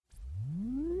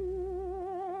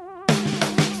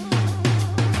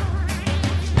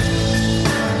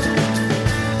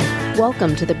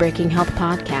Welcome to the Breaking Health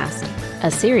Podcast,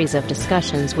 a series of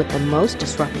discussions with the most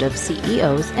disruptive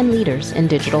CEOs and leaders in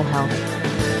digital health.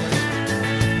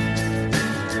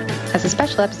 As a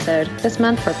special episode, this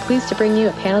month we're pleased to bring you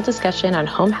a panel discussion on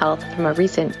home health from a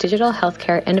recent Digital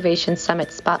Healthcare Innovation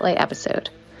Summit Spotlight episode.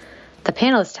 The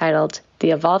panel is titled The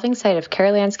Evolving Site of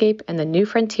Care Landscape and the New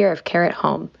Frontier of Care at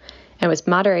Home, and was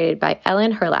moderated by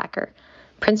Ellen Herlacher,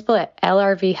 Principal at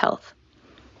LRV Health.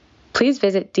 Please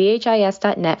visit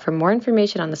dhis.net for more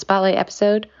information on the Spotlight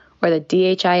episode or the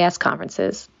DHIS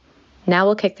conferences. Now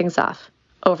we'll kick things off.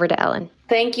 Over to Ellen.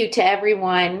 Thank you to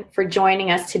everyone for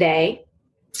joining us today.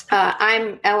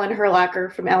 I'm Ellen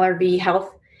Herlacher from LRV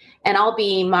Health, and I'll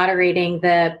be moderating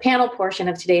the panel portion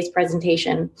of today's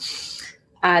presentation.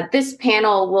 This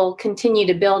panel will continue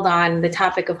to build on the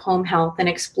topic of home health and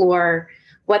explore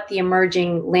what the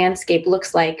emerging landscape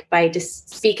looks like by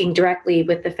speaking directly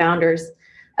with the founders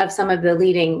of some of the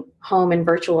leading home and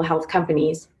virtual health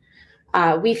companies.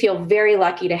 We feel very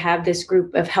lucky to have this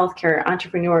group of healthcare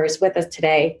entrepreneurs with us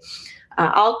today.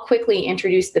 I'll quickly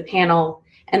introduce the panel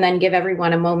and then give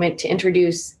everyone a moment to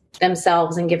introduce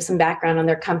themselves and give some background on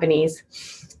their companies.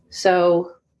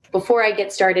 So before I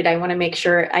get started, I want to make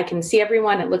sure I can see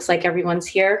everyone. It looks like everyone's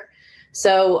here.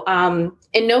 So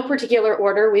in no particular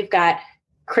order, we've got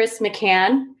Chris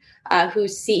McCann,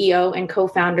 who's CEO and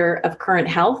co-founder of Current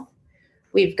Health.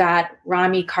 We've got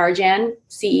Rami Karjan,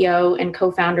 CEO and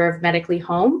co-founder of Medically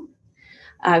Home,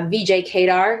 Vijay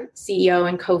Kedar, CEO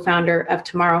and co-founder of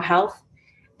Tomorrow Health,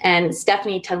 and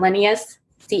Stephanie Talenius,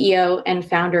 CEO and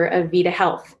founder of Vita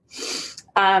Health.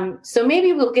 So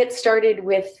maybe we'll get started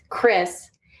with Chris,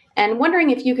 and wondering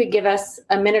if you could give us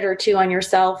a minute or two on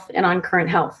yourself and on Current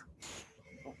Health.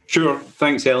 Sure.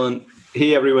 Thanks, Ellen.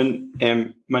 Hey, everyone.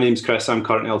 My name's Chris. I'm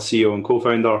Current Health CEO and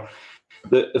co-founder.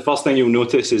 The first thing you'll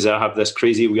notice is I have this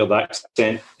crazy weird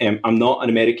accent. I'm not an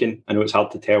American. I know it's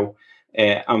hard to tell.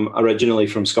 I'm originally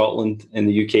from Scotland in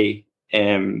the UK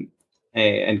and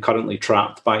currently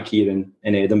trapped back here in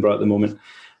Edinburgh at the moment.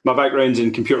 My background's in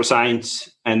computer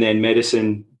science and then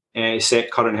medicine.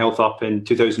 Set Current Health up in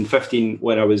 2015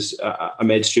 when I was a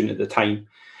med student at the time.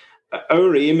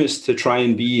 Our aim is to try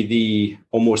and be the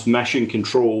almost mission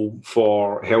control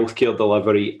for healthcare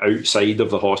delivery outside of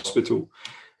the hospital.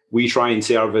 We try and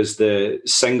serve as the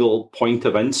single point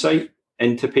of insight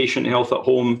into patient health at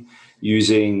home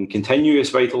using continuous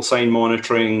vital sign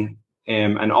monitoring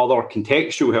and other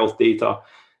contextual health data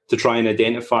to try and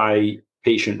identify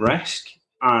patient risk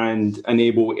and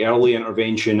enable early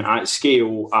intervention at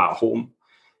scale at home.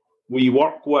 We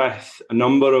work with a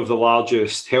number of the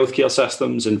largest healthcare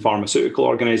systems and pharmaceutical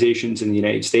organizations in the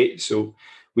United States. So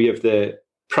we have the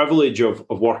privilege of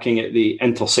working at the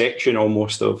intersection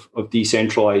almost of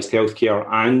decentralized healthcare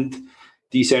and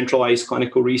decentralized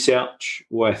clinical research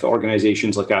with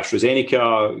organizations like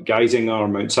AstraZeneca,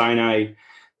 Geisinger, Mount Sinai,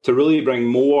 to really bring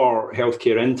more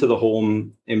healthcare into the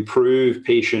home, improve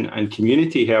patient and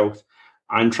community health,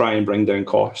 and try and bring down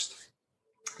cost.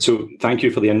 So thank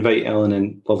you for the invite, Ellen,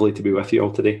 and lovely to be with you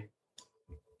all today.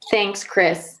 Thanks,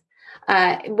 Chris.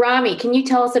 Rami, can you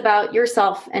tell us about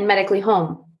yourself and Medically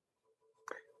Home?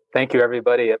 Thank you,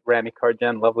 everybody, at Rami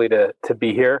Karjan. Lovely to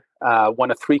be here.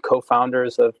 One of three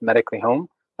co-founders of Medically Home.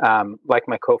 Like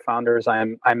my co-founders,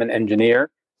 I'm an engineer,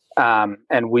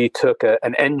 and we took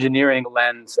an engineering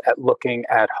lens at looking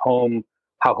at home,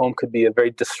 how home could be a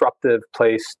very disruptive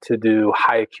place to do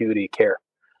high acuity care.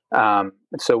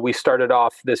 So we started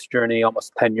off this journey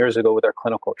almost 10 years ago with our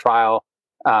clinical trial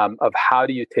of how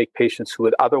do you take patients who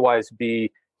would otherwise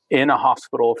be in a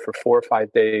hospital for 4 or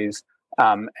 5 days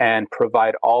and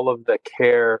provide all of the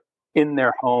care in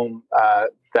their home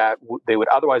that they would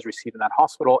otherwise receive in that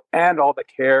hospital, and all the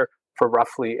care for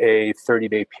roughly a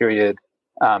 30-day period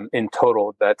in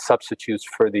total that substitutes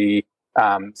for the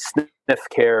SNF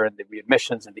care and the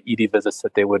readmissions and the ED visits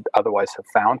that they would otherwise have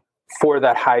found for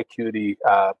that high acuity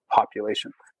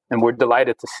population. And we're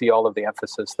delighted to see all of the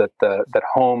emphasis that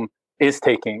home is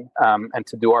taking and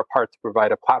to do our part to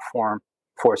provide a platform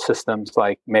for systems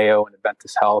like Mayo and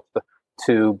Adventist Health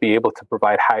to be able to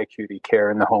provide high acuity care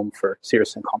in the home for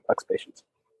serious and complex patients.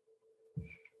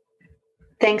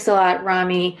 Thanks a lot,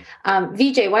 Rami.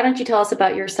 Vijay, why don't you tell us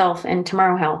about yourself and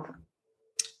Tomorrow Health?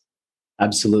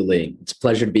 Absolutely. It's a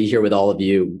pleasure to be here with all of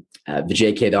you.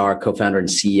 Vijay Kedar, co-founder and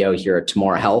CEO here at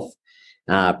Tomorrow Health.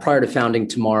 Prior to founding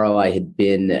Tomorrow, I had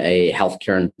been a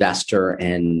healthcare investor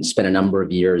and spent a number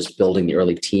of years building the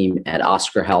early team at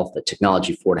Oscar Health, a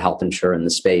technology-forward health insurer in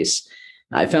the space.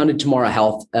 I founded Tomorrow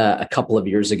Health a couple of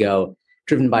years ago,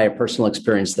 driven by a personal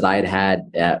experience that I had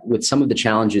with some of the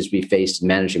challenges we faced in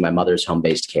managing my mother's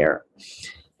home-based care.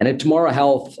 And at Tomorrow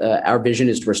Health, our vision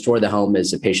is to restore the home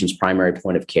as a patient's primary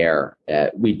point of care.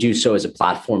 We do so as a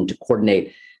platform to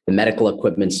coordinate the medical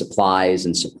equipment, supplies,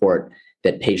 and support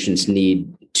that patients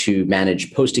need to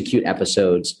manage post-acute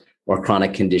episodes or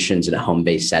chronic conditions in a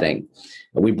home-based setting.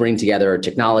 We bring together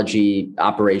technology,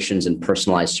 operations, and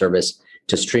personalized service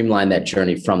to streamline that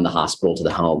journey from the hospital to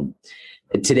the home.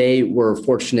 Today, we're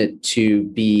fortunate to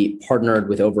be partnered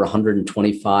with over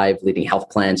 125 leading health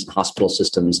plans and hospital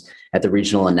systems at the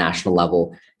regional and national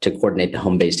level to coordinate the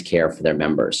home-based care for their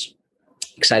members.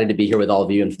 Excited to be here with all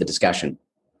of you and for the discussion.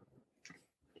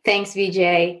 Thanks,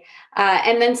 Vijay.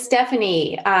 And then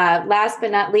Stephanie, last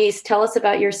but not least, tell us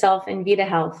about yourself and Vita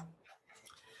Health.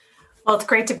 Well, it's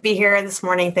great to be here this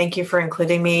morning. Thank you for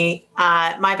including me.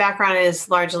 My background is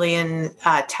largely in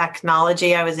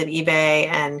technology. I was at eBay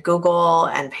and Google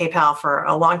and PayPal for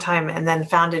a long time, and then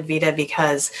founded Vita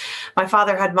because my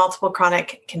father had multiple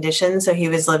chronic conditions. So he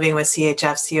was living with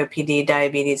CHF, COPD,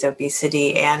 diabetes,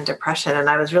 obesity, and depression. And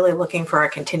I was really looking for a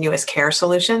continuous care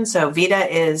solution. So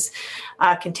Vita is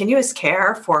continuous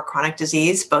care for chronic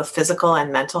disease, both physical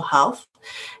and mental health.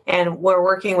 And we're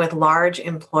working with large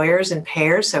employers and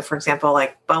payers. So, for example,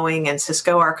 like Boeing and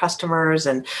Cisco are customers,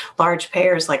 and large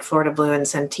payers like Florida Blue and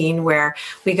Centene, where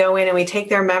we go in and we take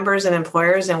their members and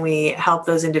employers and we help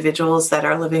those individuals that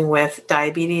are living with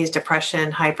diabetes,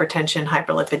 depression, hypertension,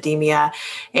 hyperlipidemia,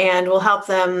 and we'll help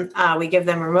them. We give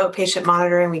them remote patient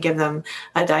monitoring. We give them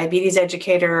a diabetes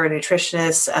educator, a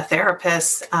nutritionist, a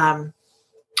therapist.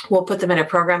 We'll put them in a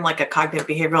program like a cognitive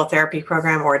behavioral therapy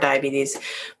program or a diabetes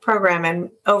program.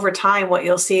 And over time, what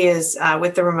you'll see is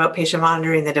with the remote patient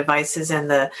monitoring, the devices, and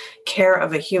the care of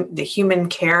the human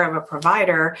care of a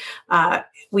provider,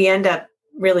 we end up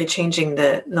really changing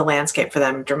the landscape for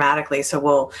them dramatically. So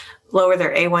we'll lower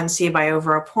their A1C by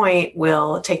over a point.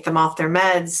 We'll take them off their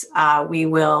meds. We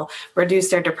will reduce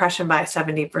their depression by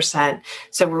 70%.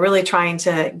 So we're really trying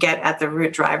to get at the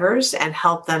root drivers and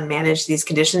help them manage these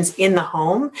conditions in the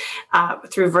home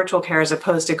through virtual care, as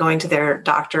opposed to going to their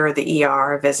doctor or the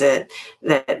ER visit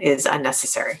that is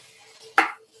unnecessary.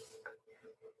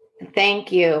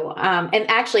 Thank you.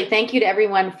 And actually, thank you to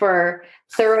everyone for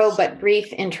thorough but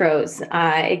brief intros.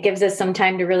 It gives us some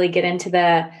time to really get into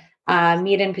the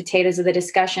meat and potatoes of the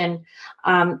discussion.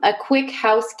 A quick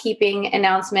housekeeping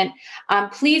announcement.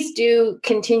 Please do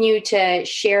continue to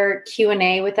share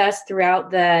Q&A with us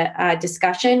throughout the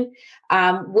discussion.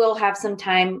 We'll have some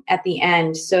time at the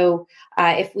end. So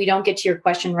if we don't get to your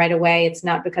question right away, it's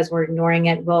not because we're ignoring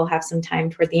it. We'll have some time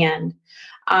toward the end.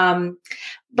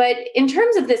 But in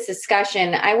terms of this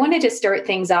discussion, I wanted to start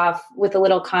things off with a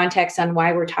little context on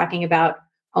why we're talking about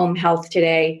home health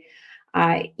today.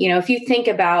 If you think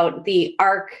about the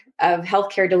arc of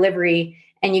healthcare delivery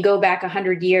and you go back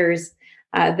 100 years,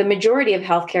 the majority of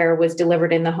healthcare was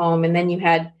delivered in the home. And then you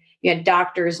had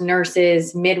doctors,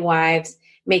 nurses, midwives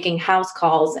making house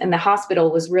calls, and the hospital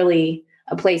was really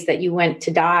a place that you went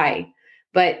to die.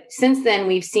 But since then,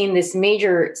 we've seen this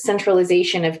major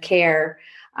centralization of care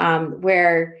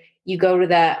where you go to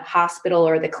the hospital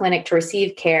or the clinic to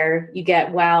receive care, you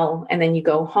get well, and then you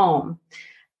go home.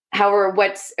 However,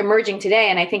 what's emerging today,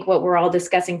 and I think what we're all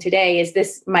discussing today, is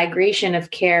this migration of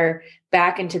care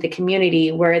back into the community,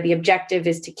 where the objective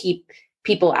is to keep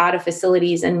people out of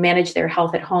facilities and manage their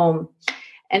health at home.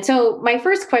 And so my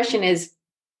first question is,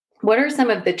 what are some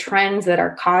of the trends that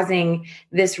are causing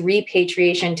this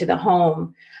repatriation to the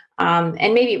home?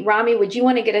 And maybe, Rami, would you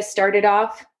want to get us started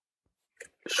off?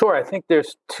 Sure. I think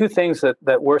there's two things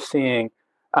that we're seeing.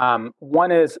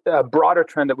 One is a broader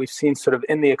trend that we've seen sort of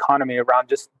in the economy around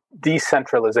just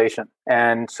decentralization,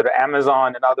 and sort of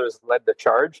Amazon and others led the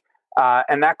charge.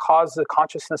 And that caused a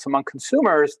consciousness among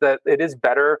consumers that it is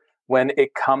better when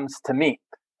it comes to me.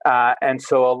 And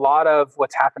so a lot of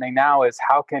what's happening now is,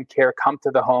 how can care come to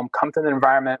the home, come to the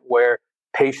environment where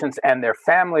patients and their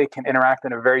family can interact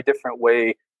in a very different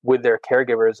way with their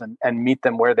caregivers and meet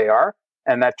them where they are.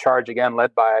 And that charge, again,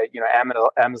 led by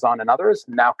Amazon and others,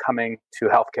 now coming to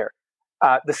healthcare.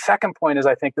 The second point is,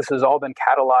 I think this has all been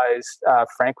catalyzed,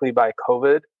 frankly, by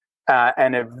COVID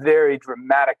and a very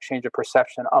dramatic change of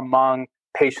perception among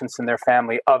patients and their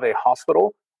family of a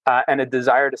hospital, and a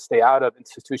desire to stay out of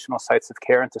institutional sites of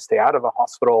care and to stay out of a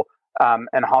hospital,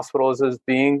 and hospitals as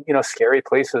being, scary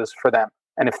places for them.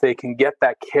 And if they can get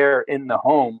that care in the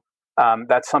home,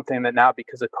 that's something that now,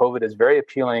 because of COVID, is very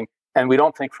appealing. And we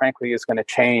don't think, frankly, is going to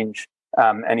change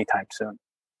anytime soon.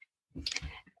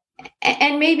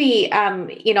 And maybe,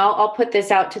 I'll put this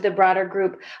out to the broader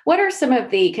group. What are some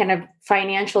of the kind of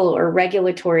financial or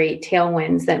regulatory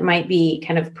tailwinds that might be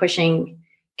kind of pushing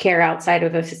care outside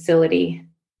of a facility?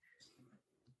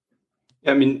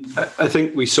 I mean, I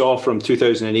think we saw from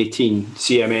 2018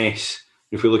 CMS,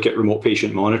 if we look at remote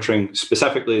patient monitoring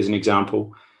specifically as an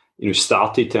example,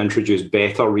 started to introduce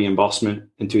better reimbursement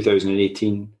in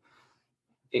 2018.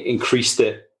 It increased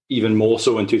it even more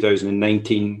so in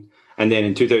 2019, and then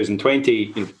in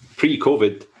 2020,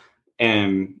 pre-COVID,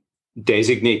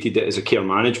 designated it as a care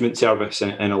management service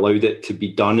and allowed it to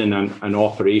be done in an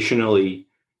operationally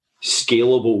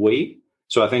scalable way.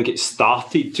 So I think it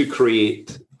started to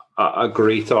create a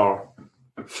greater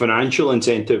financial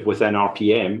incentive within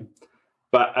RPM,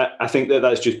 but I think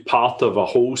that's just part of a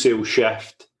wholesale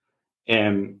shift.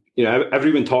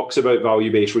 Everyone talks about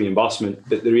value-based reimbursement,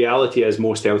 but the reality is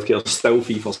most healthcare is still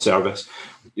fee-for-service.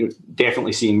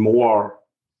 Definitely seeing more,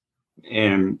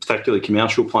 particularly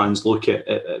commercial plans, look at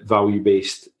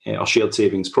value-based or shared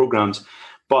savings programs.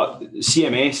 But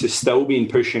CMS has still been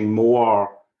pushing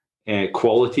more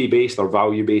quality-based or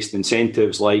value-based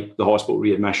incentives like the hospital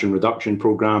readmission reduction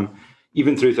program,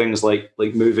 even through things like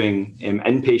moving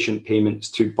inpatient payments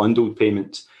to bundled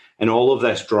payments. And all of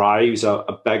this drives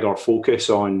a bigger focus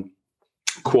on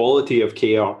quality of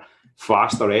care,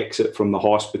 faster exit from the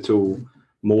hospital,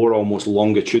 more almost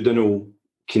longitudinal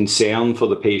concern for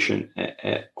the patient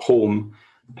at home.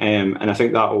 And I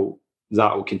think that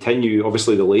will continue.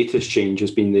 Obviously, the latest change has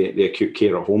been the acute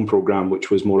care at home program, which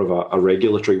was more of a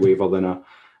regulatory waiver than a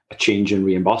change in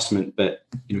reimbursement, but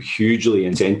hugely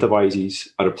incentivizes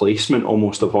a replacement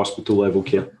almost of hospital level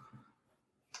care.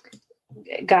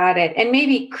 Got it. And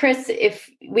maybe, Chris, if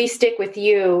we stick with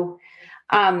you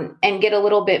and get a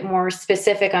little bit more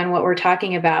specific on what we're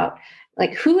talking about,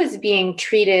 like who is being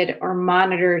treated or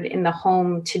monitored in the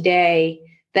home today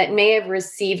that may have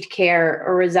received care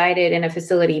or resided in a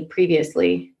facility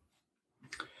previously?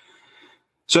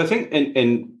 So I think,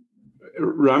 and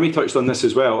Rami touched on this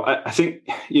as well, I think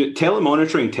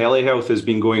telemonitoring, telehealth has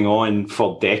been going on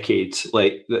for decades.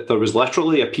 Like there was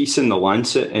literally a piece in The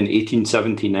Lancet in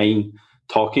 1879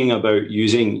 talking about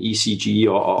using ECG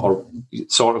or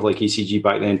sort of like ECG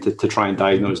back then to try and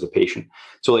diagnose the patient.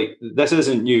 So like this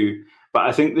isn't new, but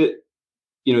I think that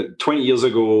 20 years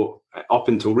ago up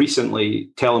until recently,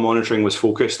 telemonitoring was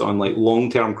focused on like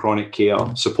long-term chronic care,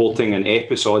 supporting an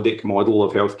episodic model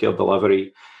of healthcare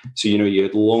delivery. So you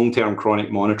had long-term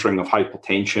chronic monitoring of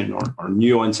hypertension or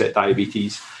new onset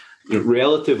diabetes,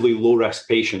 relatively low-risk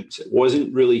patients. It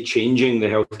wasn't really changing the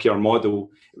healthcare model.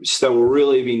 It was still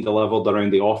really being delivered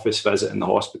around the office visit in the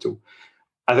hospital.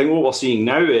 I think what we're seeing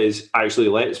now is actually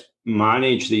let's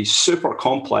manage these super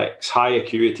complex, high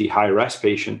acuity, high risk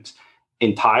patients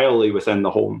entirely within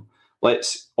the home.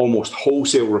 Let's almost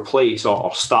wholesale replace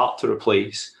or start to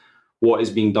replace what is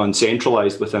being done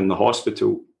centralized within the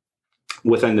hospital,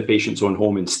 within the patient's own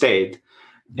home instead.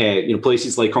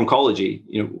 Places like oncology,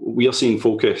 we are seeing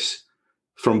focus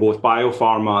from both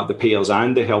biopharma, the payers,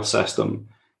 and the health system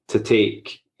to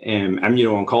take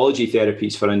immuno-oncology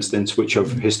therapies, for instance, which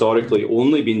have historically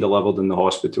only been delivered in the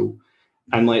hospital,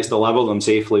 and let's deliver them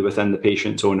safely within the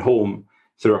patient's own home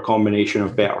through a combination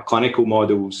of better clinical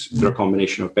models, through a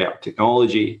combination of better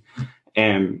technology.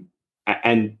 And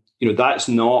that's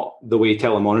not the way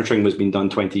telemonitoring was being done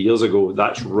 20 years ago.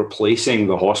 That's replacing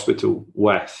the hospital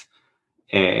with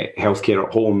healthcare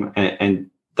at home. And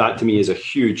that to me is a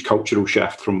huge cultural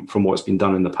shift from what's been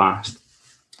done in the past.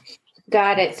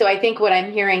 Got it. So I think what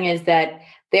I'm hearing is that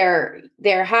there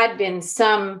had been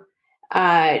some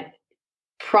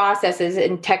processes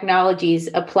and technologies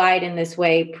applied in this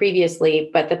way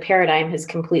previously, but the paradigm has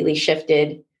completely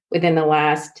shifted within the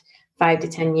last 5 to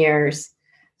 10 years.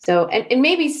 So, and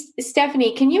maybe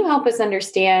Stephanie, can you help us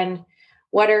understand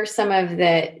what are some of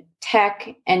the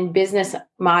tech and business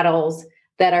models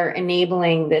that are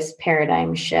enabling this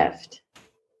paradigm shift?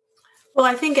 Well,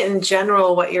 I think in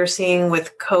general, what you're seeing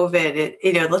with COVID,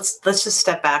 let's just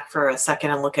step back for a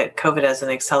second and look at COVID as an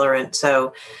accelerant.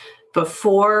 So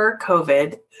before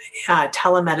COVID,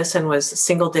 telemedicine was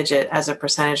single digit as a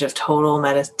percentage of total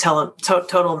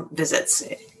visits.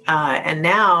 And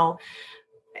now,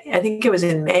 I think it was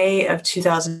in May of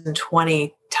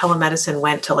 2020, telemedicine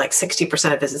went to like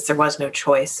 60% of visits. There was no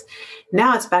choice.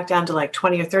 Now it's back down to like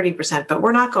 20 or 30%, but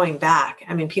we're not going back.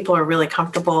 I mean, people are really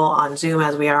comfortable on Zoom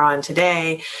as we are on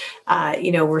today.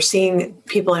 We're seeing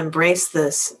people embrace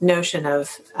this notion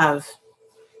of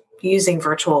using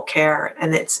virtual care,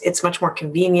 and it's much more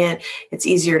convenient. It's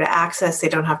easier to access. They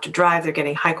don't have to drive. They're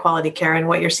getting high quality care. And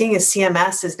what you're seeing is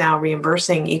CMS is now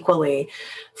reimbursing equally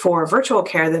for virtual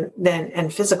care than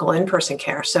and physical in-person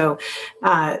care. So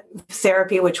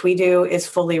therapy, which we do, is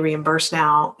fully reimbursed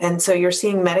now. And so you're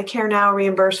seeing Medicare now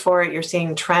reimburse for it. You're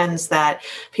seeing trends that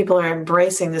people are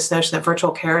embracing this notion that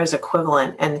virtual care is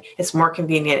equivalent and it's more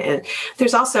convenient. And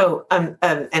there's also an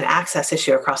access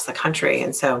issue across the country.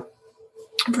 And so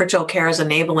virtual care is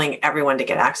enabling everyone to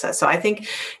get access. So I think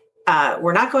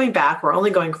we're not going back, we're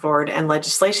only going forward, and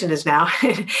legislation is now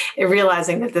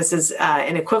realizing that this is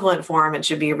an equivalent form and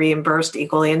should be reimbursed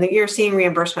equally. And that you're seeing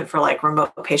reimbursement for like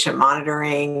remote patient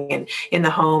monitoring and in the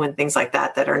home and things like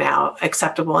that are now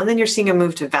acceptable. And then you're seeing a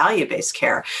move to value-based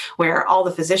care, where all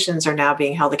the physicians are now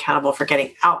being held accountable for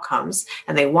getting outcomes,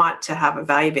 and they want to have a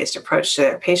value-based approach to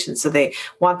their patients. So they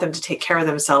want them to take care of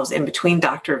themselves in between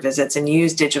doctor visits and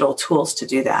use digital tools to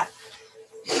do that.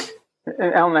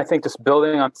 And Ellen, I think just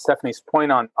building on Stephanie's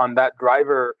point on that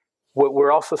driver, what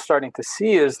we're also starting to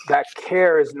see is that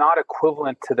care is not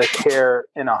equivalent to the care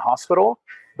in a hospital,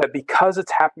 that because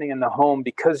it's happening in the home,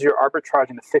 because you're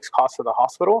arbitraging the fixed costs of the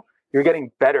hospital, you're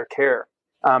getting better care.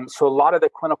 So a lot of the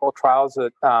clinical trials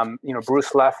that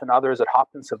Bruce Leff and others at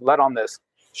Hopkins have led on this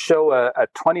show a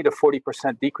 20 to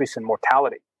 40% decrease in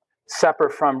mortality,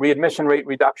 separate from readmission rate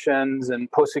reductions and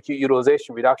post-acute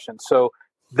utilization reductions. So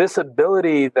this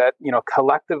ability that,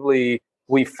 collectively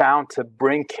we found to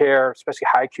bring care, especially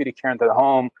high acuity care, into the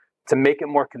home, to make it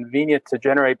more convenient, to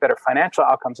generate better financial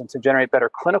outcomes and to generate better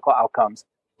clinical outcomes.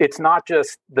 It's not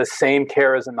just the same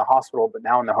care as in the hospital, but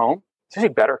now in the home. It's actually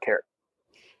better care.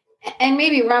 And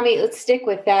maybe, Rami, let's stick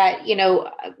with that.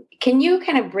 Can you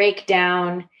kind of break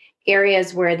down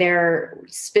areas where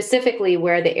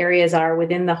where the areas are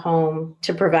within the home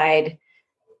to provide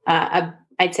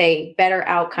I'd say better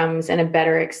outcomes and a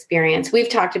better experience? We've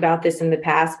talked about this in the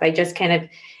past by just kind of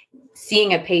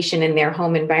seeing a patient in their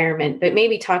home environment, but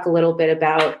maybe talk a little bit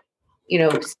about,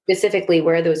 specifically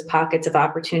where those pockets of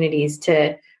opportunities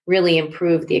to really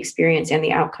improve the experience and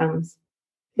the outcomes.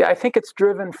 Yeah, I think it's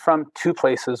driven from two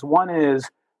places. One is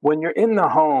when you're in the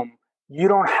home, you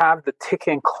don't have the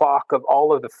ticking clock of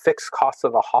all of the fixed costs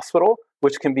of a hospital,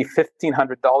 which can be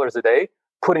 $1,500 a day,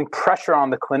 putting pressure on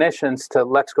the clinicians to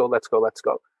let's go.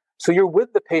 So you're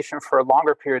with the patient for a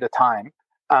longer period of time,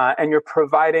 and you're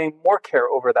providing more care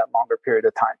over that longer period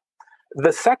of time.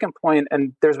 The second point,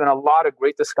 and there's been a lot of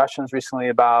great discussions recently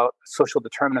about social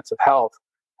determinants of health,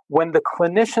 when the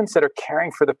clinicians that are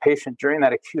caring for the patient during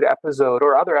that acute episode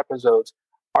or other episodes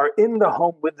are in the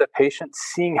home with the patient,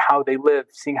 seeing how they live,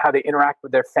 seeing how they interact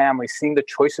with their family, seeing the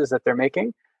choices that they're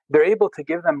making, they're able to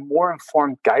give them more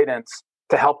informed guidance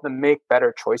to help them make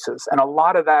better choices. And a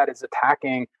lot of that is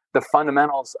attacking the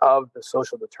fundamentals of the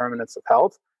social determinants of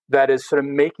health that is sort of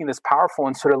making this powerful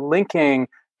and sort of linking,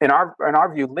 in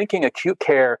our view, linking acute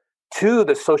care to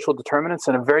the social determinants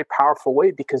in a very powerful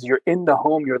way, because you're in the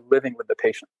home, you're living with the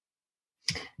patient.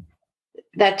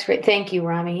 That's great. Thank you,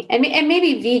 Rami. And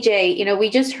maybe VJ, we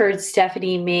just heard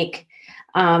Stephanie make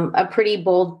a pretty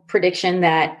bold prediction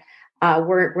that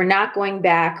we're not going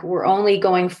back. We're only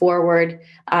going forward.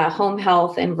 Home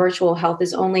health and virtual health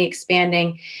is only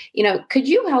expanding. Could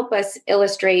you help us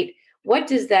illustrate what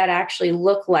does that actually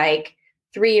look like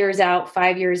 3 years out,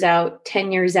 5 years out,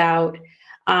 10 years out?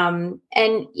 And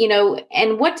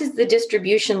what does the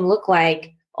distribution look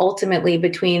like ultimately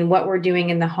between what we're doing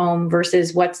in the home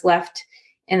versus what's left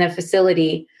in the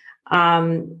facility?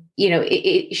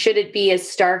 Should it be as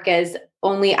stark as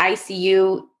only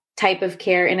ICU type of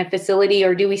care in a facility,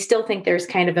 or do we still think there's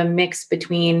kind of a mix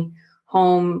between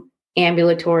home,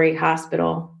 ambulatory,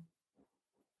 hospital?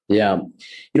 Yeah.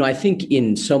 I think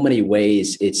in so many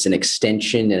ways, it's an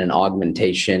extension and an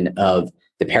augmentation of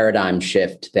the paradigm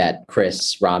shift that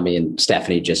Chris, Rami, and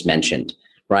Stephanie just mentioned,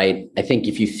 right? I think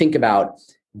if you think about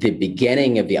the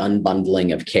beginning of the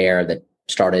unbundling of care that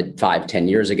started 5-10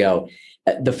 years ago,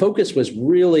 the focus was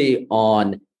really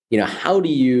on, how do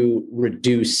you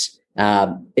reduce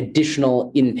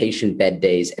additional inpatient bed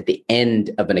days at the end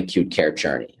of an acute care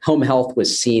journey. Home health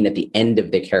was seen at the end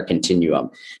of the care continuum.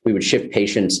 We would shift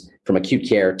patients from acute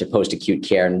care to post-acute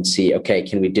care and see, okay,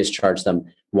 can we discharge them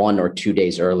 1 or 2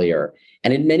 days earlier?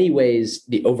 And in many ways,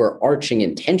 the overarching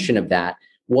intention of that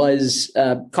was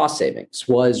cost savings,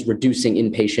 was reducing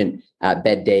inpatient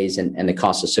bed days and the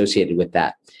costs associated with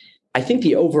that. I think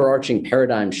the overarching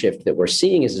paradigm shift that we're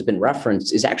seeing, as has been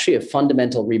referenced, is actually a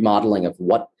fundamental remodeling of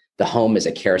what the home as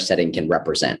a care setting can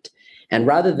represent. And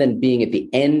rather than being at the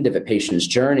end of a patient's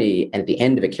journey and at the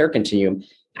end of a care continuum,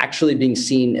 actually being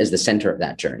seen as the center of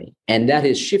that journey. And that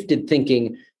has shifted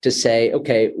thinking to say,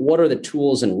 okay, what are the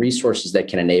tools and resources that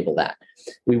can enable that?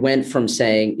 We went from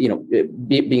saying,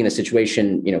 being in a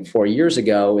situation, 4 years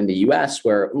ago in the US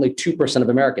where only 2% of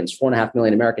Americans, 4.5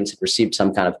 million Americans have received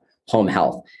some kind of home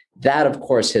health. That, of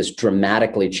course, has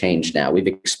dramatically changed now. We've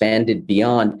expanded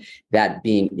beyond that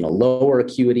being lower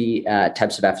acuity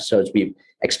types of episodes. We've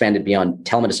expanded beyond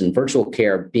telemedicine, virtual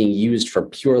care being used for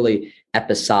purely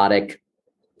episodic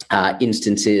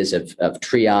instances of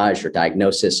triage or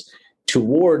diagnosis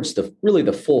towards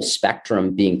the full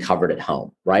spectrum being covered at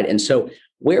home, right? And so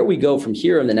where we go from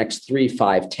here in the next 3,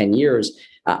 5, 10 years,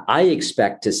 I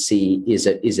expect to see is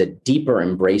a deeper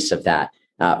embrace of that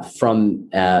from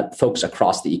folks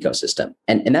across the ecosystem.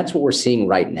 And that's what we're seeing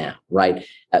right now, right?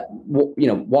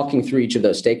 Walking through each of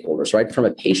those stakeholders, right? From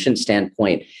a patient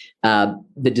standpoint,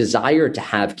 the desire to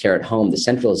have care at home, the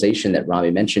centralization that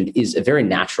Rami mentioned, is a very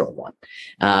natural one.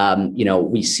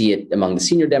 We see it among the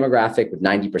senior demographic with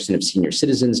 90% of senior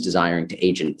citizens desiring to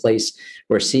age in place.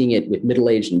 We're seeing it with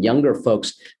middle-aged and younger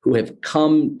folks who have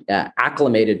come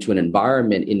acclimated to an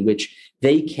environment in which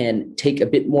they can take a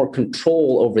bit more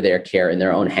control over their care in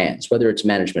their own hands, whether it's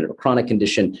management of a chronic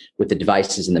condition with the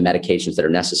devices and the medications that are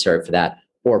necessary for that,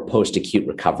 or post-acute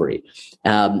recovery.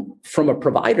 From a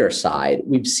provider side,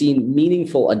 we've seen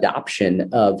meaningful adoption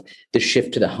of the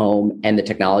shift to the home and the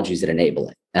technologies that enable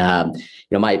it.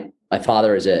 My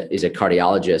father is a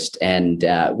cardiologist and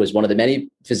was one of the many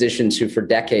physicians who for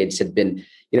decades had been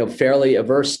fairly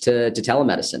averse to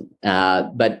telemedicine.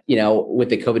 But with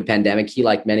the COVID pandemic, he,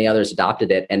 like many others,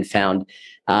 adopted it and found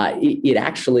it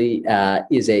actually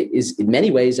is in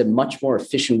many ways a much more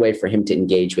efficient way for him to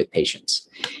engage with patients.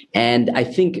 And I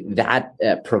think that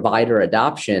provider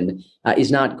adoption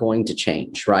is not going to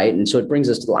change, right? And so it brings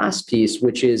us to the last piece,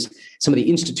 which is some of the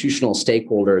institutional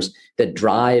stakeholders that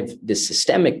drive this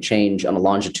systemic change on a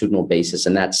longitudinal basis.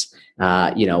 And that's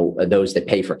those that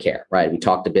pay for care, right? We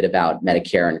talked a bit about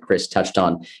Medicare, and Chris touched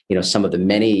on, some of the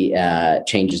many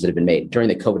changes that have been made. During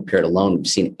the COVID period alone, we've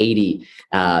seen 80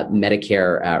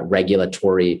 Medicare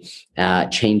regulatory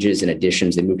changes and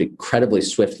additions. They moved incredibly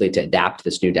swiftly to adapt to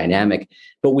this new dynamic.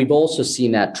 But we've also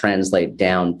seen that translate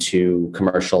down to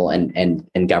commercial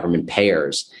and government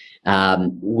payers.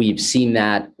 We've seen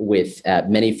that with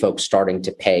many folks starting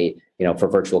to pay, for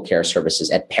virtual care services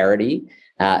at parity.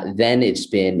 Then it's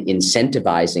been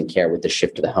incentivizing care with the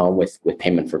shift to the home with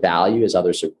payment for value, as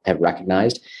others have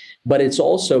recognized. But it's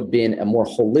also been a more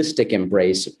holistic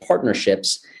embrace of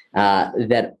partnerships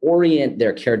that orient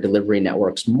their care delivery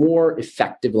networks more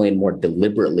effectively and more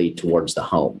deliberately towards the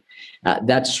home.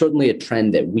 That's certainly a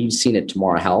trend that we've seen at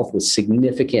Tomorrow Health, with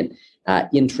significant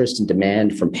interest and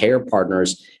demand from payer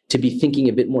partners to be thinking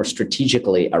a bit more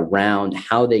strategically around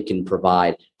how they can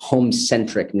provide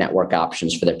home-centric network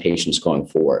options for their patients going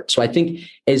forward. So I think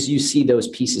as you see those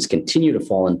pieces continue to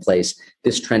fall in place,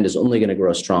 this trend is only going to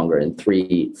grow stronger in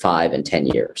 3, 5, and 10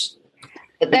 years.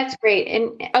 That's great.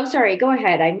 And sorry, go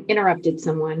ahead. I interrupted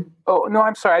someone. Oh, no,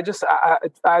 I'm sorry.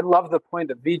 I love the point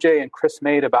that Vijay and Chris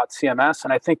made about CMS.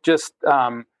 And I think just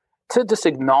to just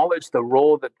acknowledge the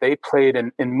role that they played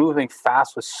in moving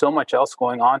fast with so much else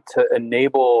going on to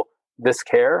enable this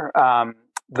care.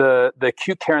 The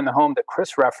acute care in the home that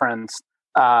Chris referenced,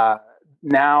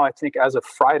 now I think as of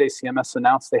Friday, CMS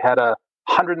announced they had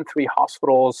 103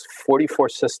 hospitals, 44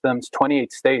 systems,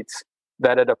 28 states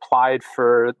that had applied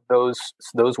for those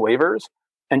waivers.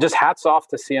 And just hats off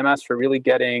to CMS for really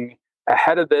getting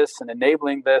ahead of this and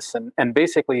enabling this and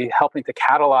basically helping to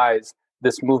catalyze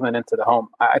this movement into the home.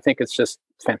 I think it's just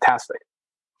fantastic.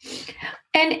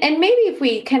 And maybe if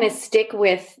we kind of stick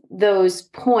with those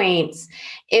points,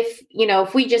 if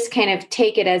we just kind of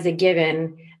take it as a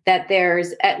given that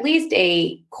there's at least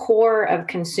a core of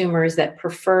consumers that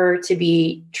prefer to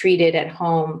be treated at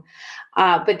home,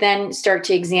 but then start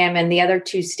to examine the other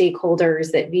two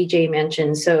stakeholders that Vijay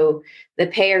mentioned, so the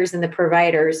payers and the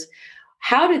providers,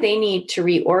 how do they need to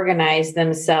reorganize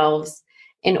themselves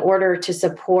in order to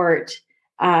support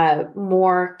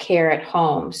more care at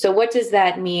home? So what does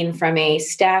that mean from a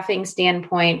staffing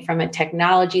standpoint, from a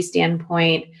technology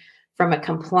standpoint, from a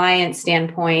compliance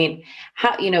standpoint?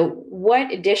 How,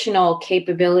 what additional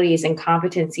capabilities and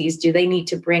competencies do they need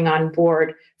to bring on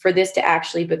board for this to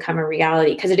actually become a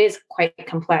reality? Because it is quite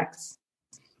complex.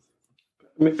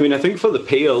 I think for the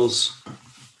payers,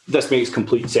 this makes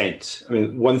complete sense.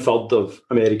 1/3 of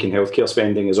American healthcare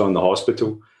spending is on the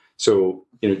hospital. So,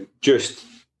 just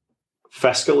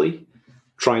fiscally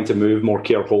trying to move more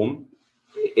care home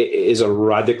is a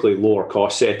radically lower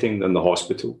cost setting than the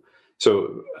hospital.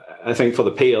 So I think for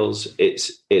the payers,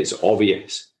 it's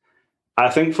obvious. I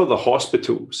think for the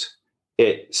hospitals,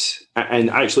 and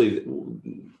actually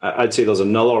I'd say there's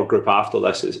another group after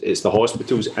this. It's the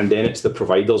hospitals, and then it's the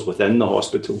providers within the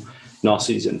hospital,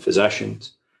 nurses and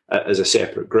physicians as a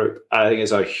separate group. I think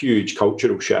it's a huge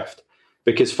cultural shift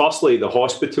because firstly, the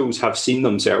hospitals have seen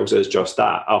themselves as just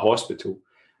that, a hospital,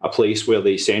 a place where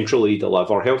they centrally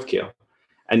deliver healthcare.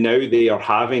 And now they are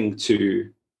having to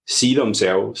see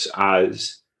themselves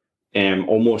as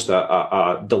almost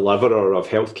a deliverer of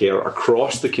healthcare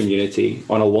across the community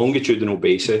on a longitudinal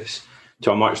basis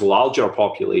to a much larger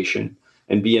population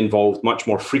and be involved much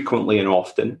more frequently and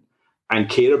often and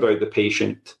care about the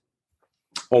patient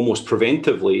almost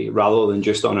preventively rather than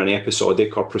just on an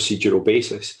episodic or procedural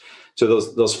basis. So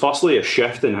there's firstly a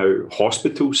shift in how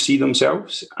hospitals see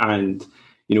themselves, and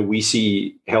we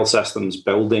see health systems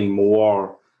building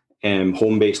more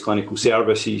home-based clinical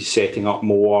services, setting up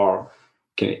more,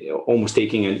 almost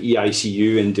taking an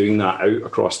EICU and doing that out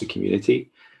across the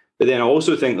community. But then I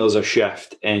also think there's a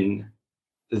shift in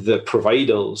the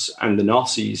providers and the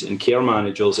nurses and care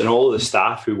managers and all of the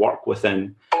staff who work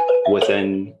within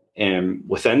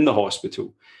the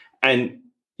hospital. And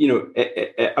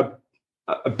at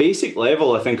a basic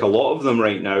level, I think a lot of them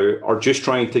right now are just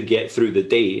trying to get through the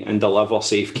day and deliver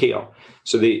safe care.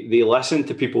 So they listen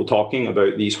to people talking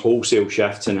about these wholesale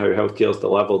shifts in how healthcare is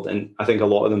delivered, and I think a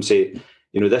lot of them say,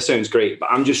 this sounds great, but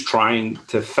I'm just trying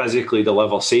to physically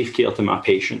deliver safe care to my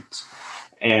patients.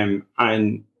 I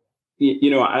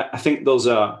think there's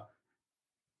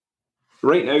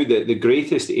right now the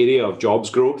greatest area of jobs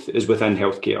growth is within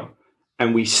healthcare,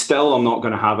 and we still are not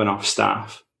going to have enough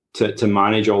staff to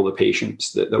manage all the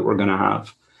patients that we're going to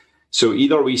have. So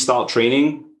either we start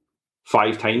training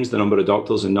 5 times the number of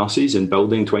doctors and nurses and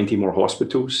building 20 more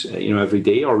hospitals, every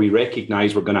day, or we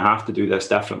recognize we're going to have to do this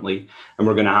differently, and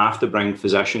we're going to have to bring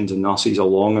physicians and nurses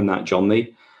along on that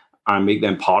journey and make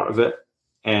them part of it.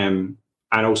 And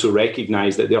also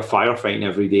recognize that they're firefighting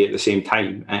every day at the same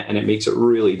time. And it makes it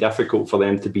really difficult for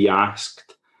them to be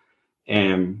asked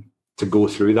to go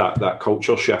through that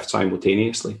culture shift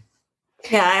simultaneously.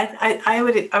 Yeah, I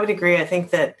would agree. I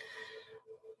think that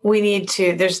we need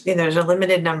to, there's a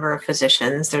limited number of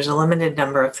physicians, there's a limited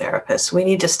number of therapists. We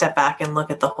need to step back and look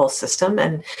at the whole system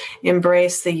and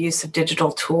embrace the use of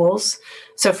digital tools.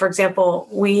 So for example,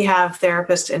 we have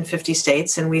therapists in 50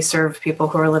 states and we serve people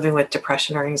who are living with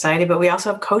depression or anxiety, but we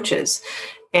also have coaches.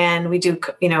 And we do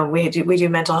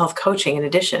mental health coaching in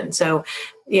addition. So,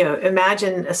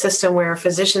 imagine a system where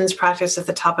physicians practice at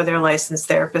the top of their license,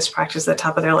 therapists practice at the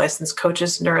top of their license,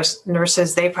 coaches,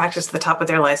 nurses, they practice at the top of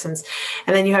their license.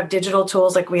 And then you have digital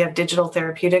tools, like we have digital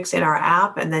therapeutics in our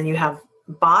app, and then you have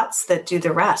bots that do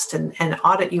the rest and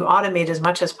you automate as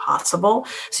much as possible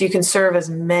so you can serve as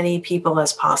many people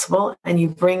as possible, and you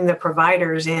bring the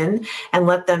providers in and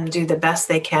let them do the best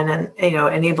they can and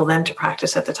enable them to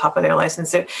practice at the top of their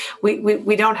license. So we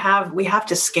have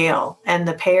to scale, and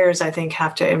the payers, I think,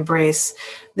 have to embrace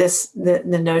the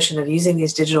notion of using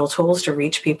these digital tools to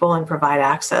reach people and provide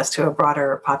access to a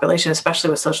broader population, especially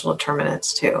with social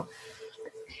determinants too.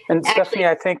 And Stephanie,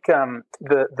 I think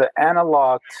the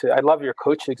analog to, I love your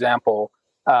coach example.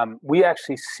 We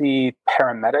actually see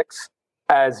paramedics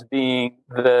as being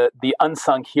the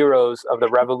unsung heroes of the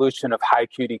revolution of high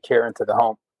acuity care into the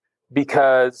home,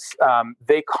 because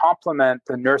they complement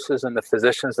the nurses and the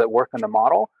physicians that work in the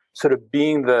model, sort of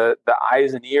being the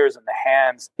eyes and ears and the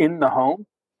hands in the home,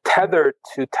 tethered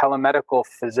to telemedical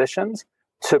physicians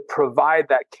to provide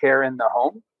that care in the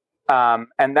home.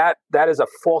 And that is a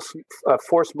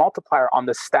force multiplier on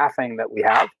the staffing that we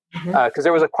have. Because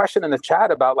there was a question in the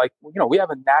chat about we have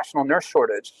a national nurse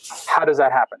shortage. How does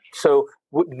that happen? So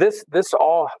this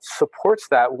all supports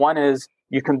that. One is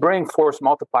you can bring force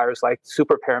multipliers like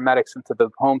super paramedics into the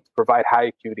home to provide high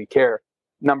acuity care.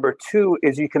 Number 2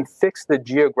 is you can fix the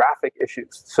geographic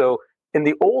issues. So in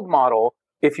the old model,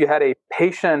 if you had a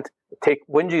patient, take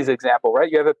Wingy's example,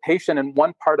 right? You have a patient in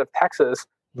one part of Texas,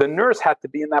 the nurse had to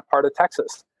be in that part of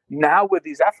Texas. Now with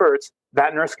these efforts,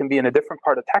 that nurse can be in a different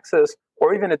part of Texas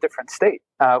or even a different state.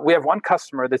 We have one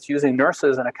customer that's using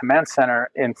nurses in a command center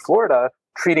in Florida,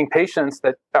 treating patients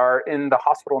that are in the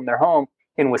hospital in their home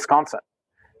in Wisconsin.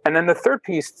 And then the third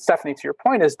piece, Stephanie, to your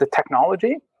point, is the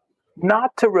technology, not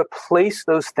to replace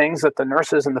those things that the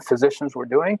nurses and the physicians were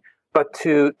doing, but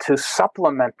to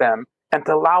supplement them and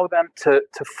to allow them to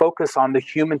focus on the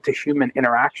human-to-human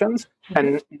interactions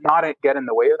and not get in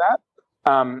the way of that.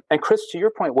 And Chris, to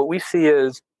your point, what we see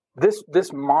is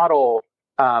this model,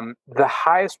 the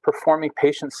highest performing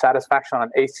patient satisfaction on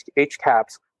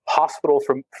HCAHPS hospital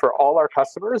for all our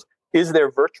customers is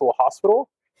their virtual hospital.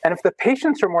 And if the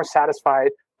patients are more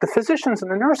satisfied, the physicians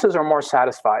and the nurses are more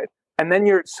satisfied. And then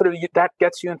that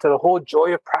gets you into the whole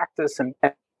joy of practice and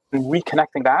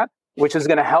reconnecting that. which is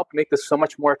going to help make this so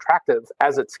much more attractive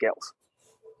as it scales.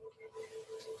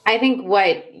 I think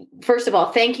first of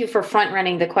all, thank you for front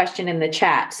running the question in the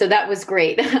chat. So that was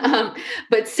great.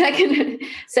 But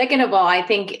second of all, I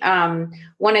think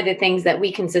one of the things that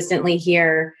we consistently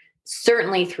hear,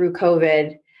 certainly through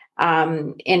COVID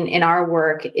in our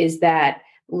work, is that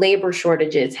labor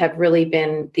shortages have really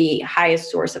been the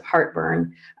highest source of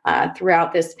heartburn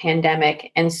throughout this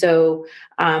pandemic. And so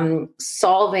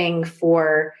solving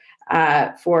for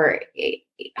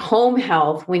home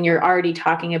health when you're already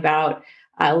talking about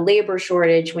labor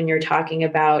shortage, when you're talking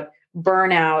about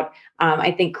burnout,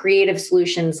 I think creative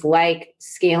solutions like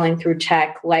scaling through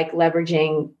tech, like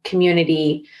leveraging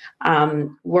community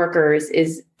workers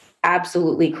is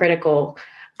absolutely critical.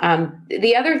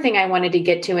 The other thing I wanted to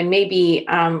get to, and maybe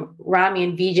Rami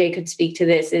and Vijay could speak to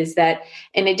this, is that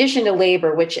in addition to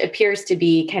labor, which appears to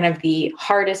be kind of the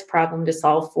hardest problem to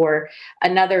solve for,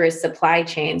 another is supply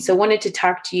chain. So I wanted to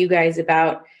talk to you guys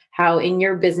about how in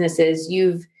your businesses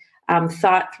you've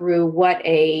thought through what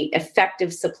a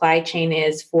effective supply chain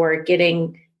is for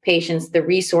getting patients the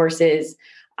resources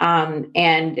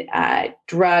and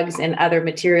drugs and other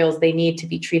materials they need to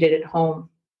be treated at home,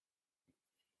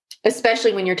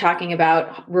 especially when you're talking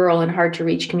about rural and hard to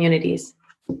reach communities.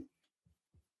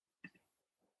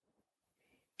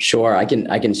 Sure, I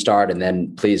can start, and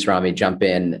then please, Rami, jump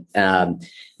in.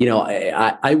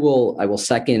 I will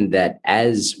second that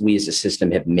as we as a system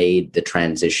have made the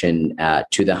transition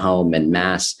to the home and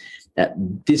mass.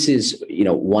 This is,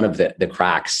 one of the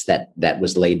cracks that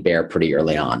was laid bare pretty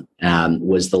early on,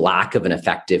 was the lack of an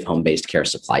effective home-based care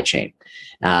supply chain.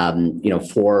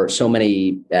 For so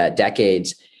many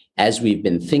decades, as we've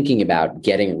been thinking about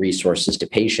getting resources to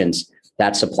patients,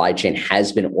 that supply chain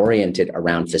has been oriented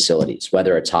around facilities,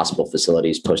 whether it's hospital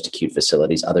facilities, post-acute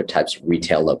facilities, other types of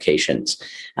retail locations.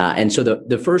 And so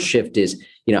the first shift is,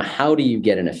 how do you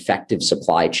get an effective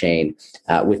supply chain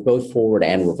with both forward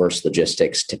and reverse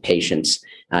logistics to patients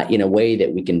in a way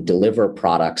that we can deliver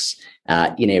products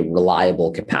in a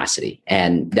reliable capacity?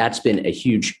 And that's been a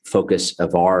huge focus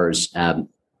of ours,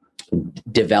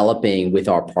 developing with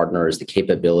our partners the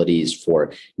capabilities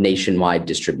for nationwide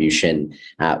distribution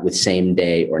with same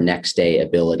day or next day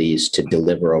abilities to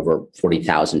deliver over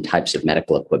 40,000 types of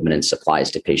medical equipment and supplies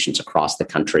to patients across the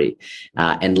country,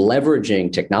 and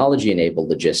leveraging technology-enabled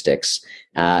logistics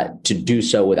to do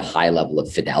so with a high level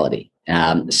of fidelity,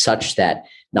 such that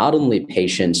not only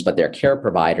patients, but their care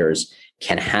providers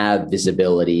can have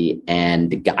visibility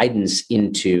and guidance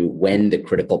into when the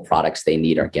critical products they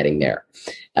need are getting there.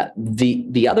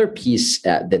 The other piece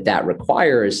that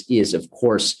requires is, of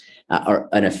course,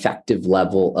 an effective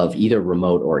level of either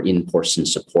remote or in-person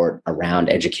support around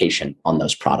education on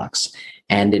those products,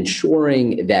 and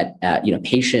ensuring that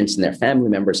patients and their family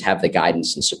members have the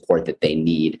guidance and support that they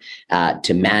need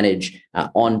to manage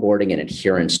onboarding and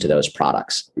adherence to those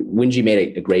products. Wenjie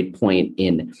made a great point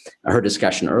in her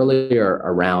discussion earlier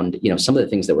around some of the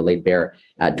things that were laid bare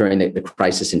during the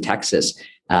crisis in Texas.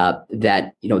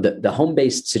 That the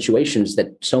home-based situations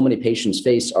that so many patients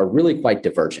face are really quite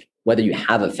divergent, whether you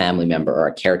have a family member or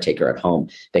a caretaker at home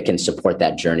that can support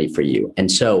that journey for you. And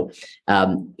so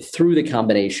through the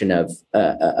combination of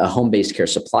a home-based care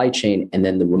supply chain and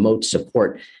then the remote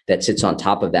support that sits on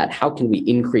top of that, how can we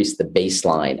increase the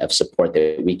baseline of support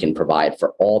that we can provide for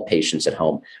all patients at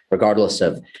home, regardless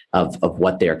of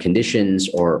what their conditions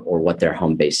or what their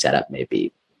home-based setup may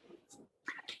be?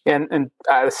 And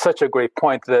such a great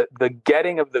point. The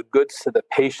getting of the goods to the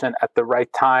patient at the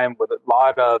right time with a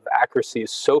lot of accuracy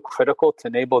is so critical to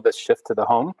enable this shift to the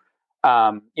home.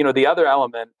 The other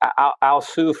element, Al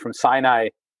Su from Sinai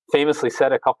famously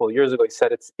said a couple of years ago, he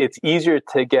said, it's easier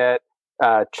to get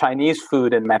Chinese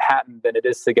food in Manhattan than it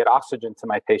is to get oxygen to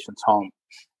my patient's home.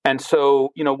 And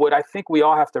so, what I think we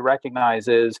all have to recognize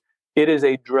is it is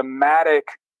a dramatic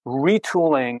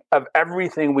retooling of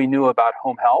everything we knew about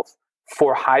home health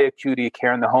for high acuity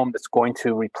care in the home that's going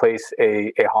to replace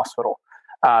a hospital.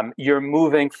 You're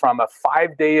moving from a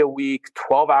 5-day-a-week,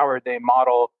 12-hour-a-day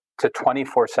model to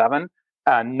 24/7.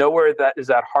 Nowhere that is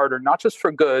that harder, not just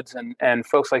for goods and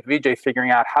folks like Vijay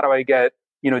figuring out how do I get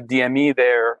DME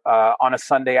there on a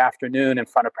Sunday afternoon in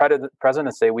front of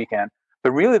President's Day weekend,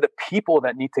 but really the people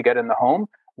that need to get in the home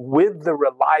with the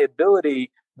reliability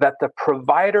that the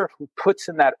provider who puts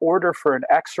in that order for an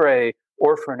X-ray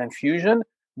or for an infusion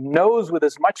knows with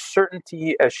as much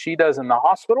certainty as she does in the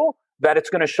hospital that it's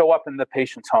going to show up in the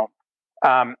patient's home.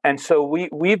 And so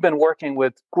we've been working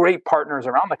with great partners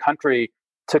around the country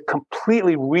to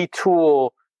completely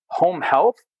retool home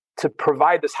health to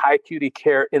provide this high acuity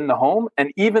care in the home.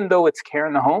 And even though it's care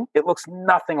in the home, it looks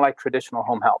nothing like traditional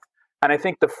home health. And I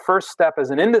think the first step as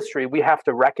an industry, we have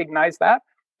to recognize that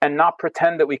and not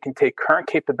pretend that we can take current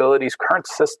capabilities, current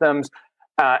systems,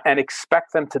 and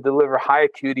expect them to deliver high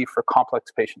acuity for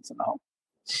complex patients in the home.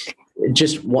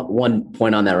 Just one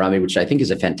point on that, Rami, which I think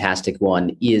is a fantastic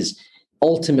one, is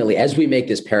ultimately, as we make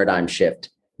this paradigm shift,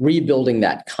 rebuilding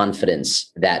that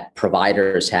confidence that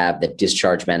providers have, that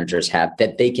discharge managers have,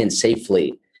 that they can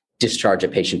safely discharge a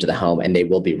patient to the home and they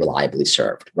will be reliably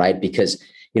served, right? Because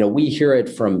we hear it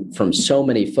from so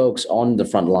many folks on the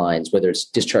front lines, whether it's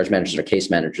discharge managers or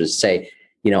case managers, say,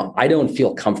 I don't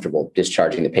feel comfortable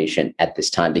discharging the patient at this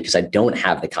time because I don't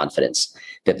have the confidence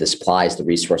that the supplies, the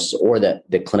resources, or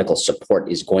the clinical support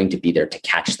is going to be there to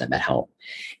catch them at home.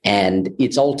 And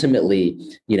it's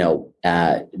ultimately,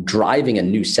 driving a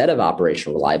new set of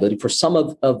operational reliability for some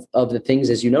of the things,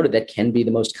 as you noted, that can be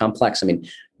the most complex. I mean,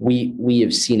 we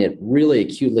have seen it really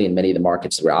acutely in many of the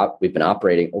markets that we've been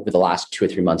operating over the last 2 or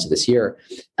 3 months of this year.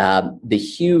 The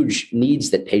huge needs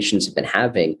that patients have been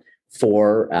having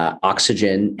for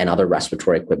oxygen and other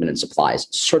respiratory equipment and supplies,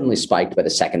 certainly spiked by the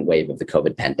second wave of the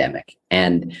COVID pandemic.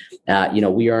 And,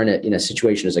 we are in a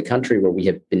situation as a country where we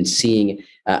have been seeing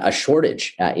a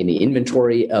shortage in the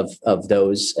inventory of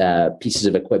those pieces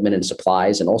of equipment and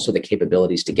supplies, and also the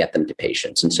capabilities to get them to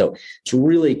patients. And so it's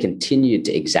really continued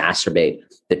to exacerbate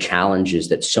the challenges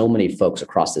that so many folks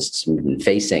across the system have been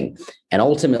facing. And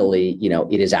ultimately,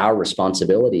 it is our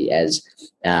responsibility as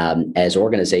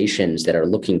organizations that are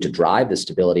looking to drive the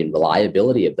stability and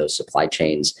reliability of those supply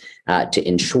chains to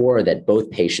ensure that both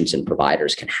patients and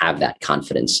providers can have that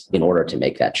confidence in order to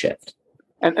make that shift.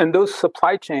 And those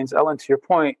supply chains, Ellen, to your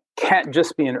point, can't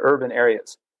just be in urban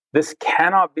areas. This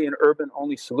cannot be an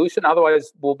urban-only solution.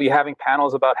 Otherwise, we'll be having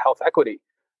panels about health equity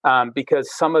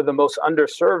because some of the most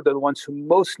underserved are the ones who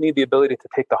most need the ability to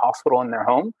take the hospital in their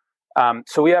home.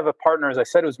 So we have a partner, as I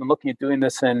said, who's been looking at doing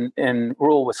this in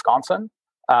rural Wisconsin,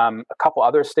 a couple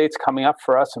other states coming up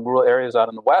for us in rural areas out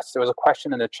in the West. There was a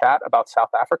question in the chat about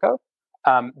South Africa.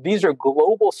 These are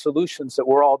global solutions that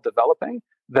we're all developing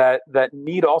that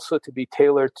need also to be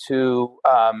tailored to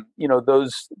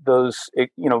those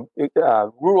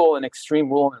rural and extreme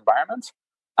rural environments.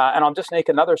 And I'll just make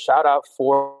another shout out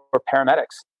for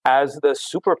paramedics as the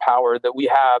superpower that we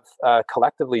have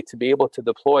collectively to be able to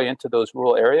deploy into those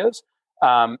rural areas.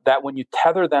 That when you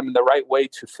tether them in the right way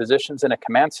to physicians in a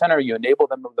command center, you enable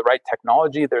them with the right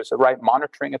technology, there's the right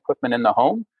monitoring equipment in the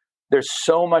home. There's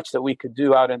so much that we could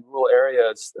do out in rural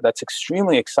areas that's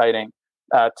extremely exciting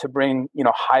to bring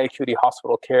high acuity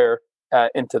hospital care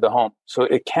into the home. So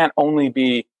it can't only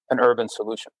be an urban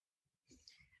solution.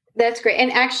 That's great.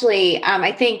 And actually,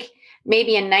 I think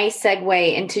maybe a nice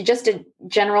segue into just a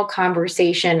general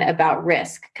conversation about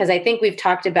risk, because I think we've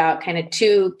talked about kind of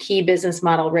 2 key business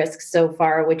model risks so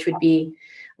far, which would be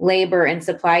labor and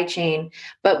supply chain,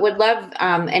 but would love,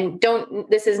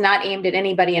 this is not aimed at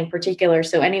anybody in particular,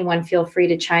 so anyone feel free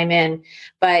to chime in.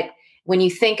 But when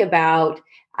you think about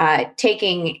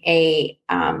taking a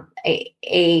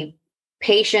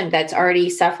patient that's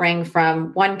already suffering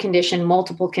from one condition,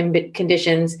 multiple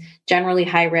conditions, generally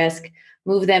high risk,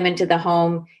 move them into the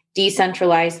home,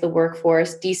 decentralize the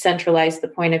workforce, decentralize the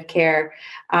point of care,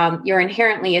 you're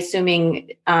inherently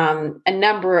assuming a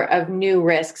number of new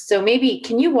risks. So maybe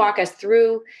can you walk us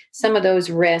through some of those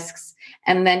risks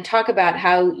and then talk about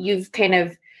how you've kind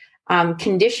of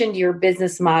conditioned your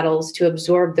business models to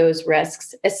absorb those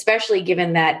risks, especially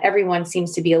given that everyone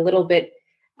seems to be a little bit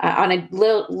on a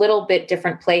little bit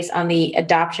different place on the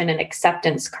adoption and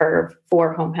acceptance curve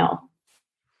for home health?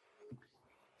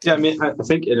 Yeah, I mean, I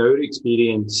think in our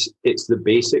experience, it's the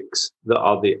basics that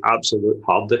are the absolute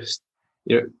hardest.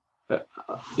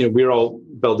 We're all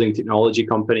building technology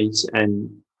companies, and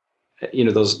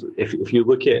there's if you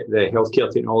look at the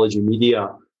healthcare technology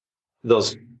media,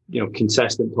 there's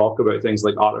consistent talk about things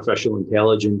like artificial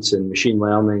intelligence and machine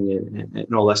learning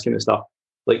and all this kind of stuff.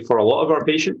 Like for a lot of our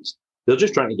patients, they're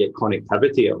just trying to get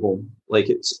connectivity at home. Like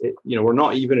we're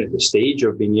not even at the stage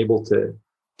of being able to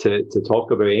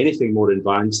talk about anything more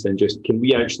advanced than just, can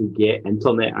we actually get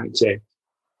internet access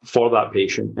for that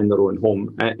patient in their own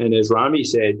home? And as Rami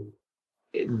said,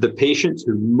 the patients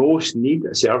who most need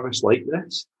a service like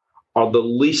this are the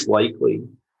least likely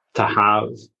to have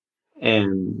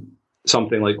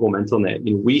something like home internet.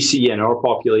 We see in our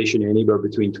population anywhere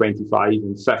between 25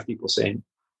 and 50%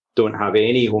 don't have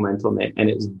any home internet, and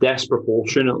it's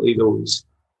disproportionately those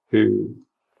who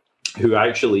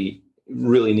actually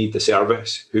really need the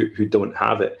service who don't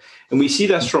have it. And we see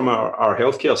this from our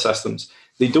healthcare systems.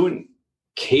 They don't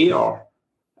care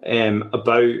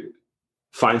about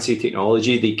fancy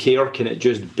technology. They care, can it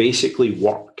just basically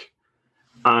work?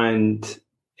 And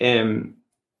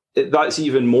that's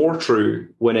even more true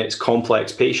when it's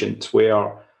complex patients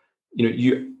where,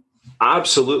 you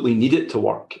absolutely need it to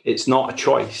work. It's not a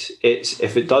choice. It's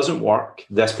if it doesn't work,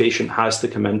 this patient has to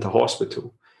come into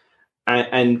hospital.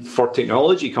 And for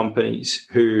technology companies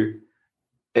who,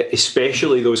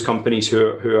 especially those companies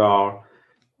who are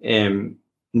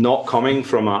not coming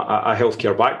from a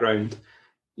healthcare background,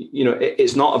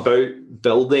 it's not about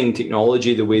building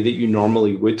technology the way that you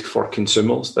normally would for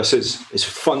consumers. This is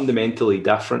fundamentally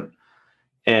different.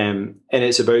 And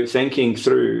it's about thinking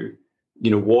through,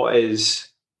 what is,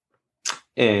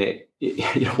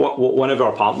 what one of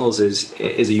our partners is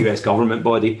a US government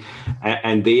body,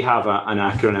 and they have an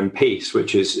acronym PACE,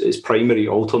 which is primary,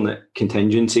 alternate,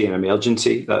 contingency, and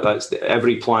emergency. That's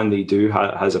every plan they do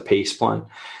has a PACE plan.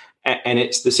 And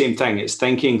it's the same thing. It's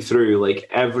thinking through, like,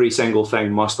 every single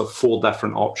thing must have 4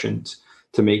 different options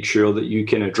to make sure that you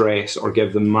can address or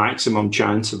give the maximum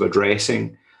chance of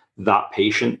addressing that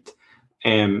patient,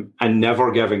 and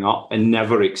never giving up and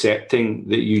never accepting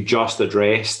that you just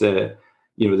address the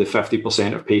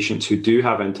 50% of patients who do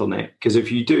have internet. Because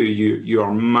if you do, you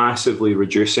are massively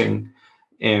reducing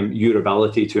your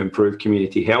ability to improve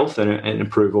community health and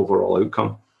improve overall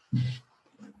outcome.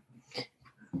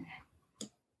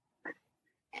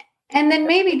 And then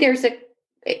maybe there's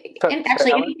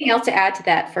anything else to add to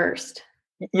that first?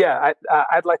 Yeah,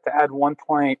 I'd like to add one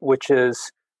point, which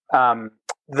is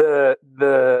the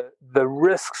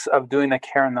risks of doing the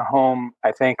care in the home,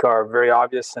 I think, are very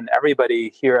obvious, and everybody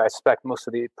here, I expect most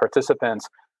of the participants,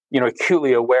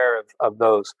 acutely aware of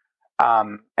those.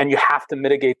 And you have to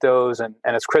mitigate those. And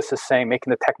as Chris is saying,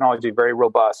 making the technology very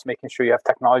robust, making sure you have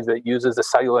technology that uses the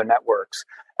cellular networks,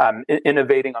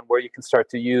 innovating on where you can start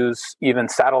to use even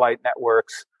satellite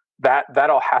networks. That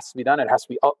all has to be done. It has to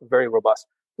be very robust.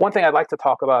 One thing I'd like to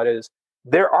talk about is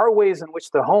there are ways in which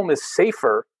the home is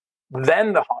safer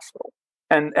than the hospital.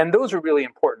 And those are really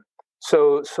important.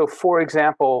 So for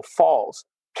example, falls,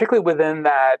 particularly within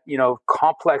that,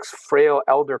 complex, frail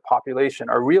elder population,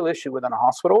 are a real issue within a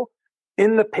hospital.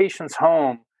 In the patient's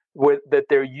home, that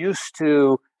they're used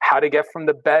to how to get from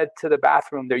the bed to the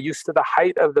bathroom, they're used to the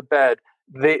height of the bed,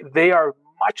 they are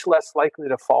much less likely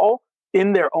to fall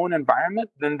in their own environment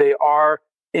than they are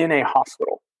in a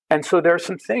hospital. And so there are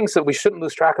some things that we shouldn't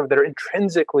lose track of that are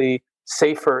intrinsically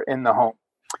safer in the home.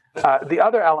 The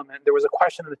other element, there was a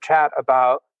question in the chat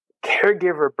about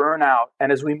caregiver burnout.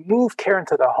 And as we move care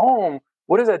into the home,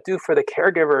 what does that do for the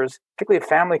caregivers, particularly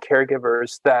family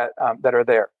caregivers that are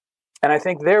there? And I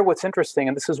think there, what's interesting,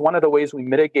 and this is one of the ways we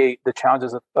mitigate the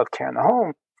challenges of care in the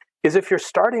home, is if you're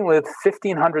starting with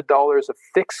 $1,500 of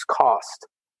fixed cost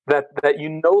that you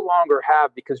no longer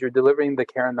have because you're delivering the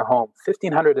care in the home,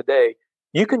 $1,500 a day,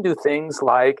 you can do things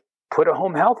like put a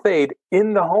home health aide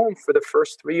in the home for the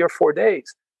first 3 or 4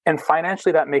 days. And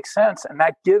financially, that makes sense. And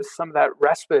that gives some of that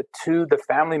respite to the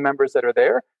family members that are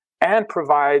there and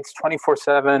provides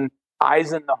 24/7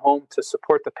 eyes in the home to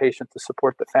support the patient, to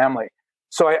support the family.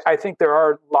 So I think there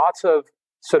are lots of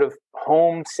sort of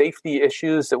home safety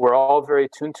issues that we're all very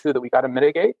attuned to that we got to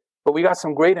mitigate, but we got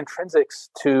some great intrinsics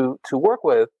to work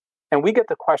with. And we get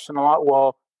the question a lot,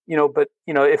 well,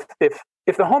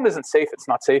 if the home isn't safe, it's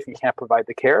not safe, and you can't provide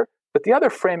the care. But the other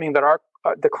framing that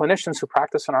the clinicians who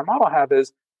practice in our model have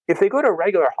is, if they go to a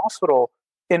regular hospital,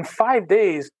 in 5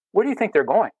 days, where do you think they're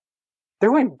going?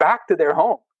 They're going back to their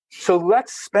home. So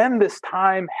let's spend this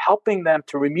time helping them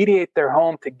to remediate their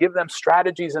home, to give them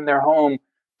strategies in their home,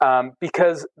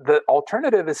 because the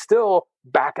alternative is still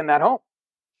back in that home.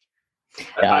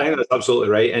 Yeah. I think that's absolutely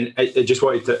right. And I just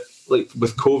wanted to,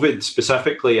 with COVID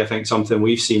specifically, I think something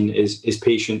we've seen is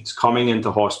patients coming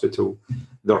into hospital,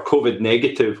 they're COVID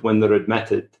negative when they're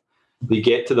admitted. They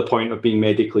get to the point of being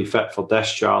medically fit for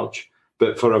discharge,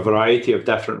 but for a variety of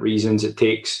different reasons, it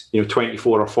takes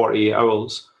 24 or 48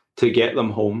 hours to get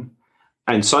them home.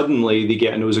 And suddenly they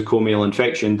get a nosocomial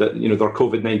infection that, they're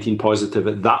COVID-19 positive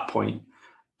at that point.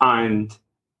 And,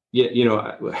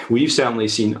 we've certainly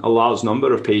seen a large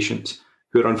number of patients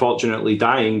who are unfortunately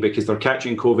dying because they're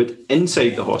catching COVID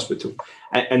inside the hospital.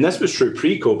 And this was true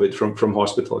pre-COVID from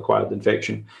hospital-acquired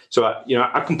infection. So,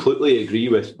 I completely agree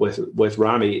with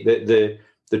Rami that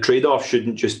the trade-off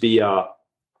shouldn't just be an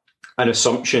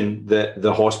assumption that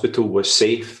the hospital was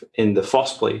safe in the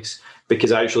first place,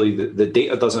 because actually the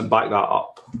data doesn't back that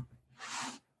up.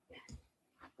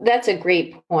 That's a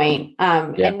great point.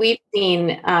 And we've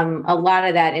seen a lot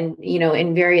of that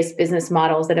in various business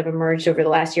models that have emerged over the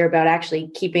last year about actually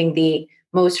keeping the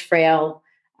most frail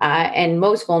and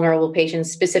most vulnerable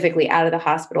patients specifically out of the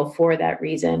hospital for that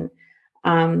reason.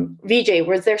 Vijay,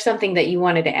 was there something that you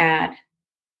wanted to add?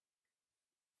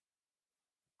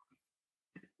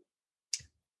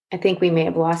 I think we may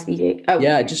have lost VJ. Oh,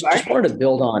 yeah, just wanted to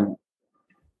build on.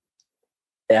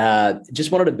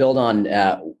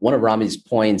 One of Rami's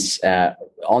points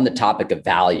on the topic of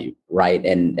value, right?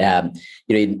 And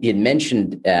he had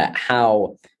mentioned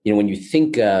how when you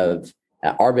think of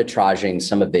arbitraging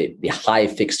some of the high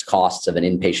fixed costs of an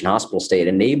inpatient hospital stay, it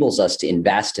enables us to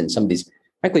invest in some of these,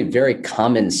 frankly, very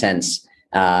common sense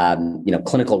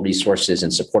clinical resources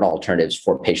and support alternatives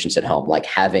for patients at home, like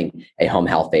having a home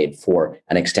health aide for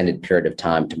an extended period of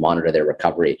time to monitor their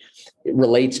recovery. It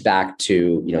relates back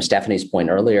to, Stephanie's point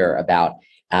earlier about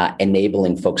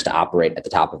enabling folks to operate at the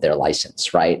top of their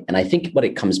license, right? And I think what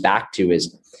it comes back to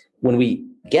is when we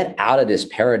get out of this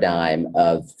paradigm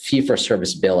of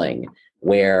fee-for-service billing,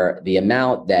 where the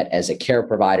amount that as a care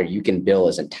provider you can bill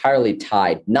is entirely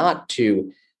tied not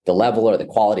to the level or the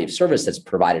quality of service that's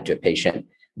provided to a patient,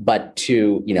 but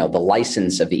to the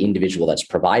license of the individual that's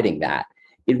providing that,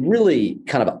 it really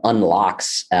kind of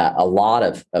unlocks a lot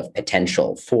of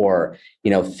potential for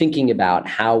thinking about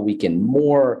how we can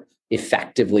more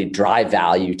effectively drive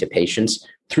value to patients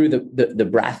through the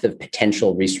breadth of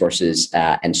potential resources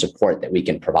and support that we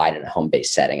can provide in a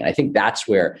home-based setting. And I think that's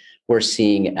where we're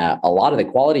seeing a lot of the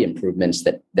quality improvements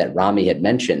that Rami had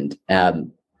mentioned.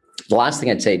 The last thing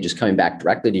I'd say, just coming back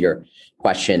directly to your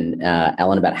question,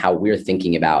 Ellen, about how we're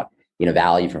thinking about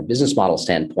value from a business model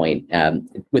standpoint,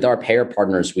 with our payer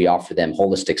partners, we offer them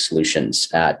holistic solutions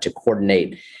to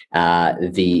coordinate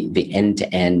the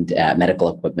end-to-end medical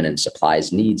equipment and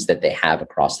supplies needs that they have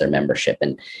across their membership.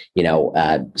 And,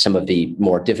 some of the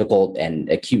more difficult and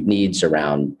acute needs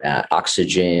around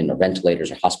oxygen or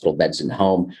ventilators or hospital beds in the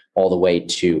home, all the way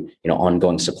to,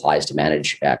 ongoing supplies to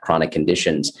manage chronic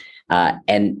conditions.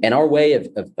 And our way of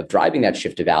driving that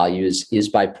shift of values is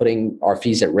by putting our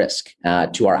fees at risk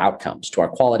to our outcomes, to our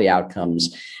quality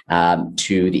outcomes,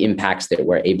 to the impacts that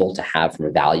we're able to have from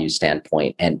a value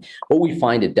standpoint. And what we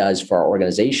find it does for our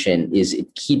organization is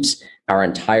it keeps our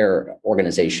entire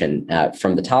organization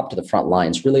from the top to the front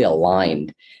lines really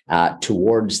aligned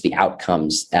towards the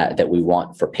outcomes that we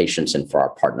want for patients and for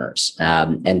our partners.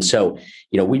 And so,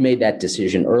 we made that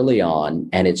decision early on,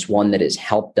 and it's one that has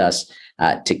helped us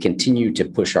to continue to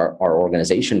push our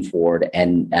organization forward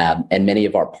and many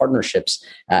of our partnerships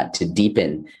to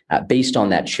deepen based on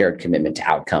that shared commitment to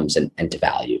outcomes and to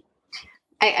value.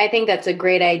 I think that's a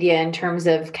great idea in terms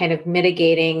of kind of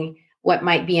mitigating what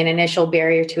might be an initial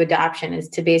barrier to adoption, is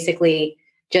to basically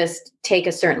just take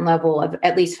a certain level of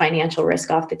at least financial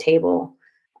risk off the table.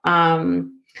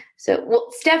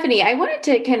 Stephanie, I wanted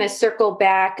to kind of circle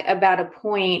back about a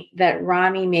point that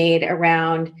Rami made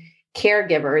around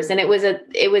caregivers. And it was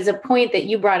a point that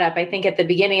you brought up, I think, at the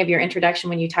beginning of your introduction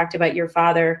when you talked about your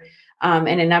father and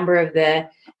a number of the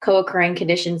co-occurring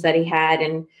conditions that he had,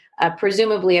 and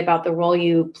presumably about the role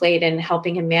you played in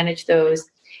helping him manage those.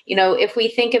 If we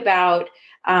think about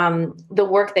the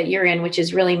work that you're in, which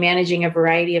is really managing a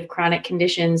variety of chronic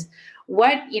conditions,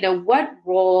 what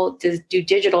role do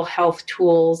digital health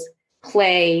tools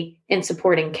play in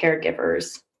supporting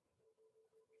caregivers?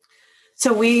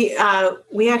 So we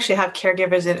actually have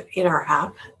caregivers in our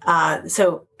app.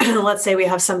 So let's say we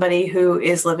have somebody who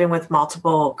is living with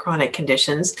multiple chronic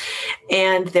conditions,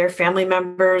 and their family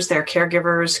members, their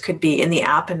caregivers could be in the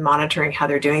app and monitoring how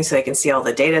they're doing, so they can see all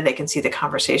the data. They can see the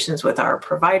conversations with our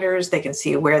providers. They can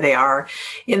see where they are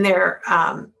in their,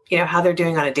 how they're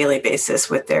doing on a daily basis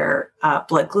with their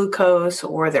blood glucose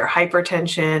or their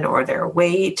hypertension or their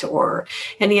weight or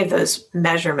any of those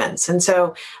measurements. And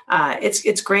so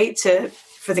it's great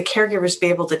for the caregivers to be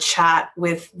able to chat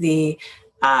with the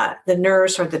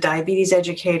nurse or the diabetes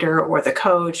educator or the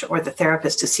coach or the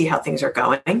therapist to see how things are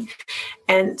going.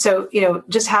 And so,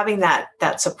 just having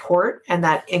that support and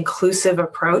that inclusive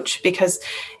approach, because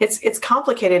it's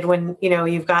complicated when,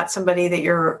 you've got somebody that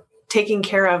you're taking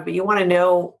care of, but you want to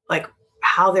know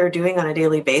how they're doing on a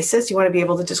daily basis. You want to be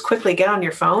able to just quickly get on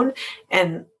your phone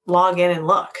and log in and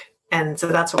look. And so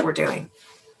that's what we're doing.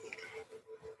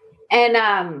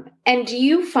 And do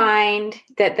you find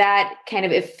that kind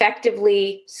of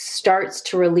effectively starts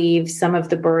to relieve some of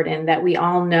the burden that we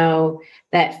all know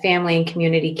that family and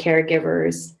community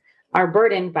caregivers are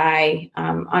burdened by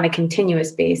on a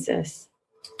continuous basis?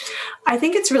 I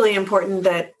think it's really important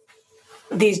that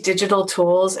these digital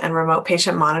tools and remote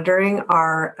patient monitoring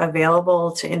are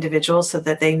available to individuals so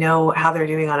that they know how they're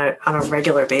doing on a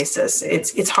regular basis.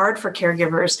 It's hard for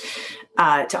caregivers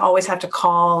to always have to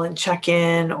call and check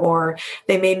in, or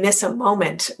they may miss a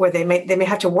moment where they may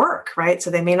have to work, right? So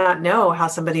they may not know how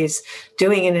somebody's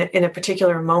doing in a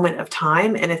particular moment of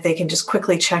time. And if they can just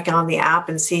quickly check on the app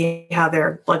and see how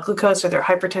their blood glucose or their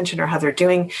hypertension or how they're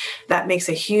doing, that makes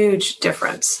a huge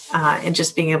difference in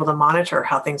just being able to monitor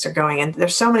how things are going. And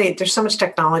there's so much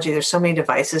technology, there's so many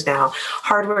devices now,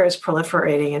 hardware is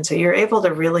proliferating. And so you're able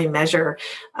to really measure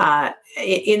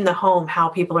in the home how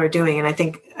people are doing. And I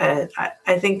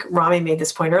think Rami made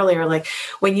this point earlier, like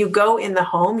when you go in the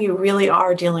home, you really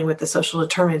are dealing with the social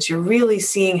determinants. You're really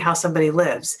seeing how somebody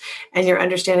lives, and you're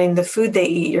understanding the food they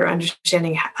eat. You're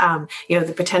understanding,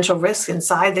 the potential risks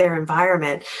inside their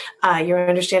environment. You're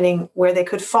understanding where they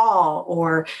could fall,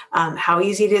 or how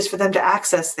easy it is for them to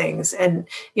access things. And,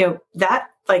 that,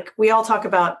 like, we all talk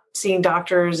about seeing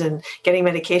doctors and getting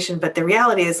medication, but the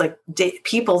reality is, like,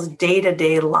 people's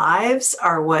day-to-day lives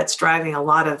are what's driving a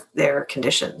lot of their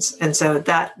conditions. And so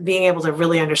that being able to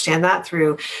really understand that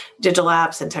through digital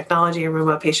apps and technology and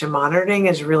remote patient monitoring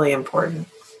is really important.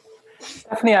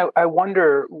 Stephanie, I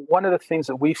wonder, one of the things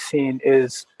that we've seen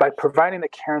is by providing the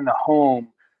care in the home,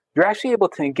 you're actually able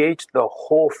to engage the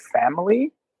whole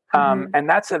family. And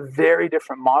that's a very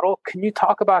different model. Can you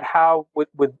talk about how,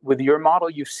 with your model,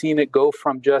 you've seen it go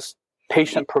from just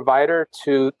patient provider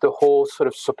to the whole sort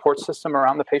of support system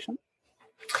around the patient?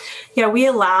 Yeah, we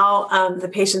allow the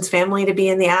patient's family to be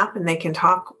in the app, and they can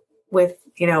talk with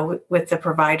the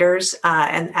providers.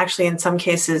 And actually, in some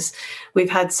cases, we've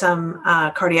had some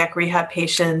cardiac rehab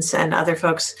patients and other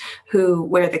folks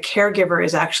where the caregiver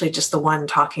is actually just the one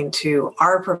talking to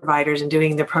our providers and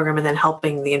doing the program and then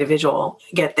helping the individual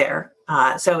get there.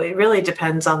 So it really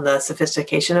depends on the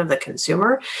sophistication of the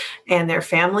consumer and their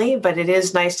family, but it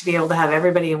is nice to be able to have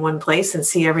everybody in one place and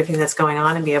see everything that's going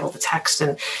on and be able to text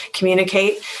and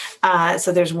communicate.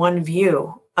 So there's one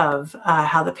view of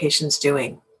how the patient's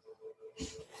doing.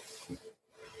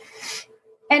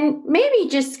 And maybe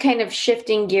just kind of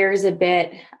shifting gears a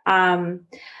bit, one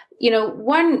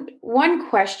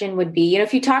question would be,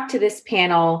 if you talk to this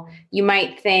panel, you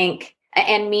might think,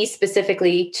 and me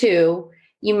specifically too,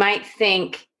 you might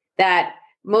think that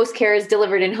most care is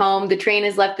delivered in home, the train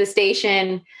has left the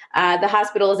station, the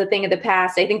hospital is a thing of the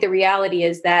past. I think the reality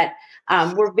is that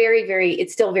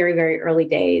it's still very, very early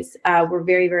days. We're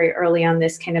very, very early on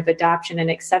this kind of adoption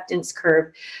and acceptance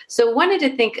curve. So wanted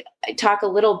to talk a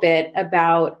little bit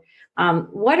about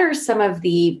what are some of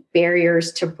the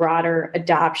barriers to broader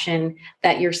adoption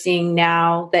that you're seeing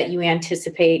now that you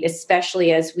anticipate,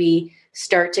 especially as we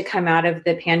start to come out of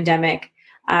the pandemic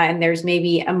and there's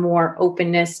maybe a more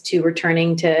openness to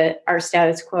returning to our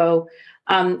status quo.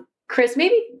 Chris,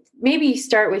 maybe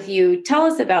start with you. Tell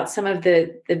us about some of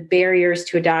the barriers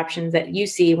to adoptions that you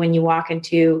see when you walk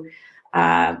into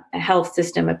a health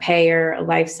system, a payer, a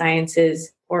life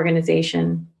sciences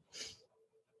organization.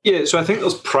 Yeah, so I think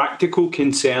there's practical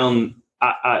concern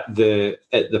at the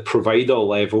provider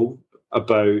level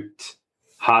about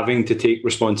having to take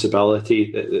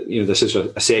responsibility. This is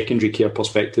a secondary care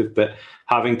perspective, but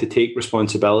having to take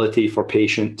responsibility for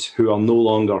patients who are no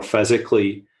longer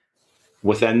physically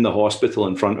within the hospital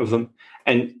in front of them.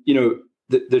 And,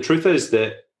 the truth is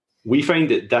that we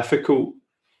find it difficult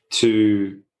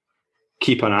to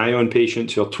keep an eye on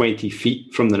patients who are 20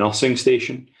 feet from the nursing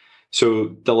station. So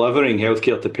delivering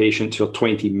healthcare to patients who are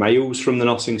 20 miles from the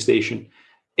nursing station,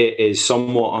 it is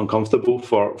somewhat uncomfortable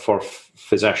for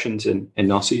physicians and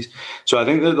nurses. So I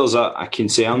think that there's a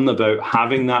concern about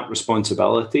having that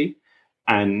responsibility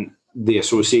and the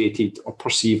associated or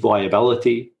perceived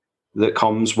liability that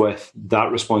comes with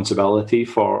that responsibility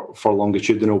for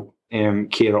longitudinal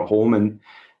care at home. And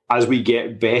as we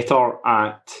get better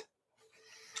at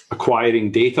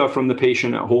acquiring data from the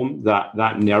patient at home,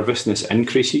 that nervousness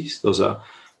increases. There's a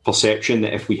perception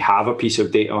that if we have a piece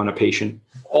of data on a patient,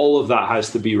 all of that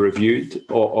has to be reviewed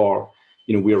or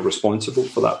we're responsible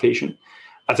for that patient.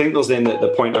 I think there's then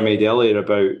the point I made earlier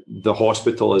about the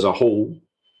hospital as a whole.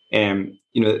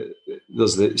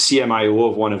 There's the CMIO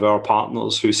of one of our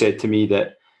partners who said to me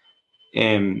that,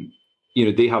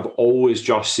 they have always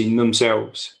just seen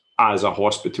themselves as a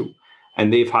hospital,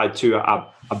 and they've had to,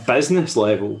 a business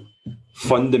level,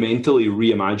 fundamentally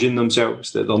reimagine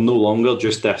themselves, that they're no longer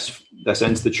just this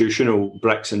institutional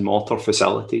bricks and mortar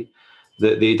facility,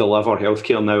 that they deliver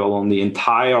healthcare now along the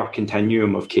entire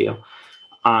continuum of care.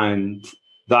 And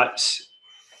that's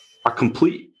a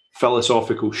complete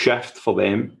philosophical shift for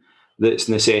them that's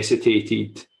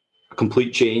necessitated a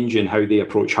complete change in how they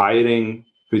approach hiring,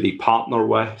 who they partner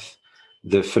with,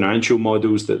 the financial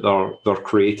models that they're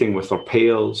creating with their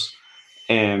payers,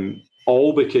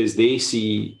 all because they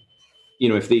see,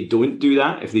 if they don't do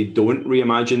that, if they don't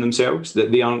reimagine themselves,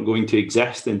 that they aren't going to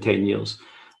exist in 10 years.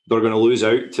 They're going to lose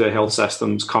out to health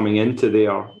systems coming into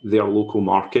their local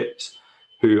markets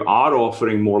who are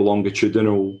offering more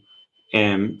longitudinal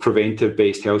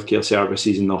preventive-based healthcare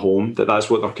services in the home, that's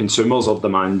what their consumers are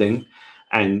demanding.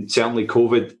 And certainly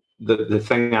COVID, the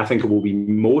thing I think will be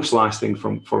most lasting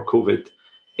for COVID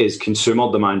is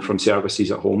consumer demand from services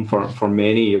at home for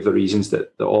many of the reasons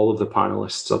that all of the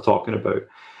panelists are talking about.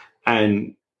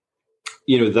 And,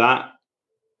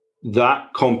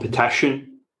 that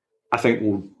competition, I think,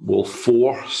 will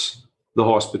force the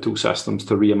hospital systems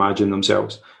to reimagine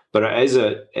themselves. But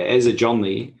it is a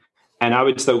journey. And I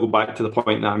would still go back to the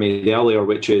point that I made earlier,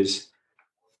 which is,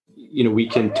 we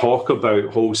can talk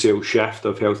about wholesale shift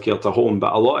of healthcare to home,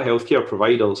 but a lot of healthcare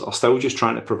providers are still just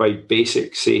trying to provide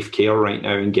basic, safe care right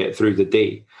now and get through the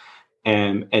day.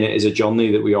 And it is a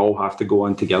journey that we all have to go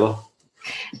on together.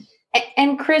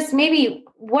 And Chris, maybe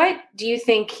what do you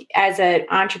think as an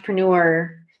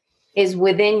entrepreneur is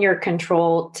within your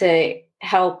control to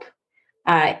help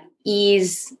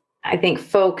ease, I think,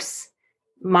 folks'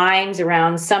 minds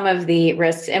around some of the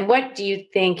risks? And what do you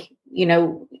think,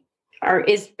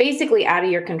 is basically out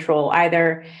of your control?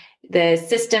 Either the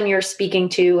system you're speaking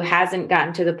to hasn't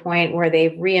gotten to the point where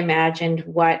they've reimagined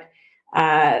what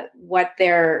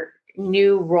their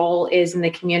new role is in the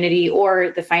community,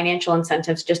 or the financial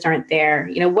incentives just aren't there.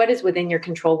 What is within your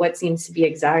control? What seems to be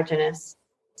exogenous?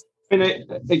 And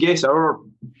I guess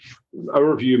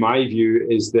my view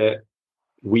is that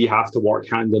we have to work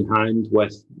hand in hand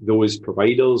with those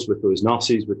providers, with those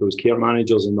nurses, with those care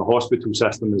managers, and the hospital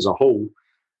system as a whole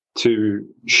to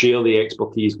share the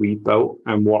expertise we've built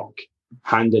and work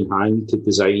hand in hand to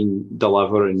design,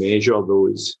 deliver, and measure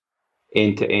those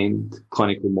end-to-end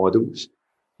clinical models,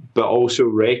 but also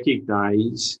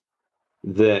recognize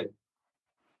that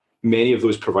many of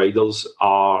those providers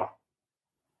are,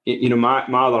 my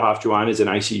other half, Joanne, is an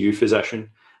ICU physician.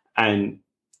 And,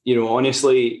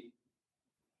 honestly,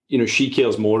 she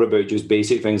cares more about just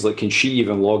basic things like, can she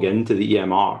even log into the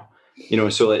EMR?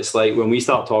 So it's like when we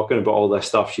start talking about all this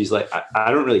stuff, she's like, I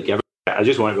don't really give a I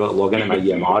just want to be able to log into my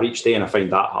EMR each day, and I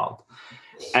find that hard.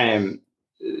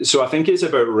 So I think it's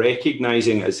about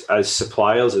recognizing as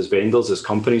suppliers, as vendors, as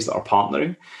companies that are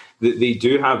partnering, that they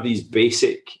do have these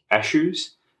basic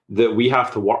issues that we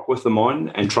have to work with them on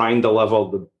and try and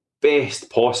deliver the best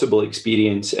possible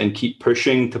experience and keep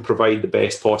pushing to provide the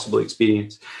best possible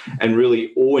experience and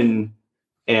really own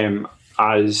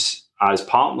as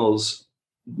partners,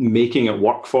 making it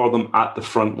work for them at the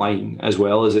front line as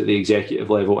well as at the executive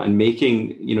level, and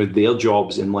making their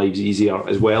jobs and lives easier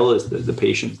as well as the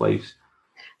patient's lives.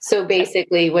 So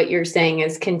basically what you're saying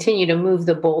is continue to move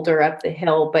the boulder up the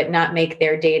hill, but not make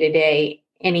their day-to-day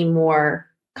any more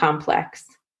complex.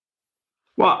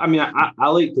 Well, I mean, I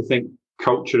like to think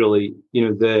culturally,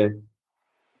 the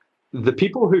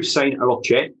people who sign our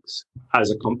checks as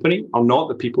a company are not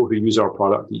the people who use our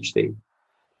product each day.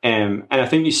 And I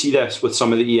think you see this with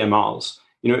some of the EMRs.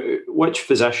 Which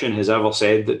physician has ever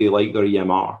said that they like their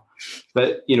EMR?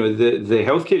 But, the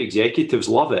healthcare executives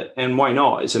love it. And why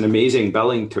not? It's an amazing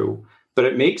billing tool, but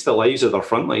it makes the lives of their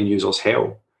frontline users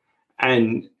hell.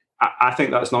 And I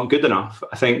think that's not good enough.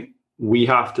 I think we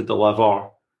have to deliver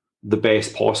the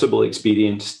best possible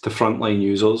experience to frontline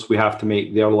users. We have to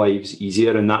make their lives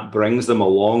easier, and that brings them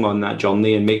along on that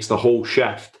journey and makes the whole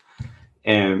shift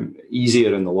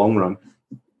easier in the long run.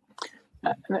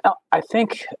 I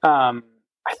think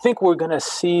we're going to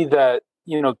see that,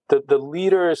 the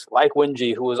leaders like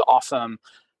Wenji, who is awesome,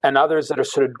 and others that are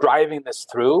sort of driving this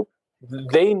through,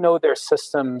 they know their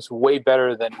systems way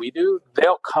better than we do.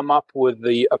 They'll come up with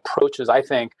the approaches, I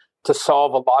think, to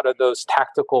solve a lot of those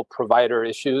tactical provider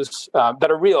issues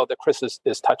that are real, that Chris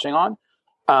is touching on.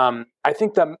 I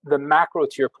think the macro,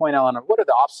 to your point, Ellen, what are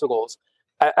the obstacles?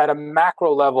 At a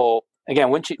macro level, again,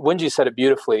 Wenji said it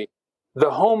beautifully,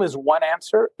 the home is one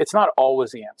answer. It's not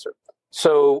always the answer.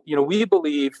 So, we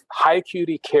believe high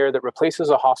acuity care that replaces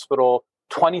a hospital,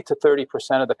 20 to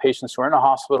 30% of the patients who are in a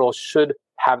hospital should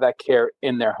have that care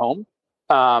in their home.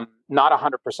 Not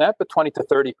 100%, but 20 to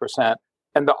 30%.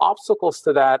 And the obstacles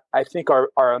to that, I think, are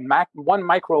one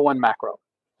micro, one macro.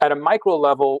 At a micro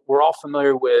level, we're all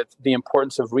familiar with the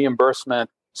importance of reimbursement,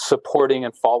 supporting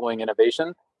and following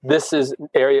innovation. This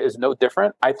area is no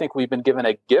different. I think we've been given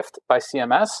a gift by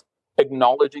CMS,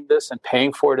 acknowledging this and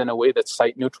paying for it in a way that's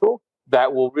site neutral,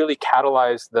 that will really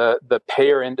catalyze the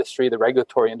payer industry, the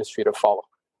regulatory industry to follow.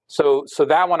 So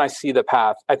that one, I see the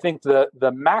path. I think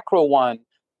the macro one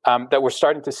that we're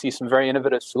starting to see some very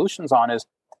innovative solutions on is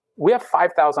we have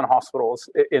 5,000 hospitals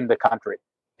in the country.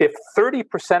 If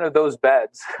 30% of those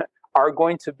beds are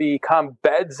going to become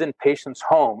beds in patients'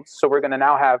 homes. So we're going to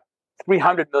now have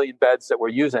 300 million beds that we're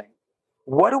using.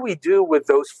 What do we do with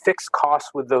those fixed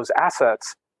costs, with those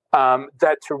assets,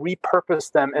 that to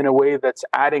repurpose them in a way that's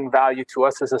adding value to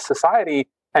us as a society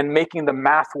and making the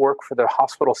math work for the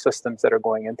hospital systems that are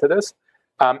going into this?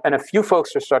 And a few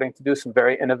folks are starting to do some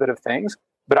very innovative things.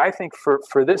 But I think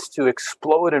for this to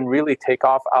explode and really take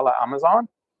off a la Amazon,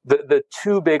 the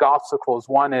two big obstacles,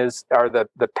 one are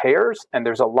the payers, and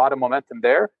there's a lot of momentum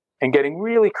there, and getting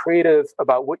really creative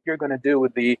about what you're going to do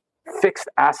with the fixed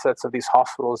assets of these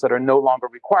hospitals that are no longer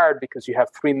required because you have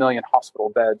 3 million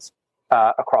hospital beds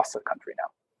across the country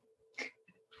now.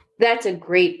 That's a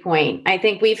great point. I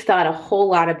think we've thought a whole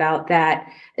lot about that,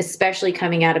 especially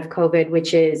coming out of COVID,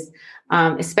 which is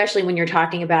especially when you're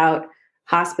talking about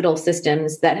hospital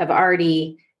systems that have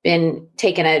already been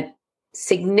taken a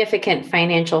significant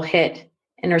financial hit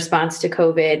in response to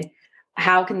COVID.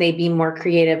 How can they be more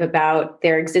creative about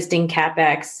their existing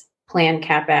CapEx, planned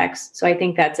CapEx? So I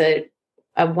think that's a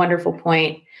wonderful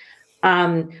point.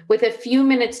 With a few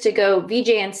minutes to go,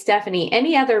 Vijay and Stephanie,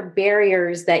 any other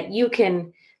barriers that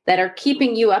are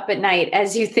keeping you up at night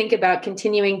as you think about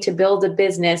continuing to build a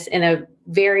business in a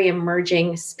very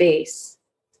emerging space?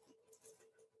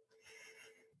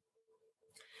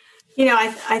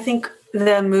 I think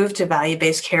the move to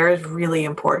value-based care is really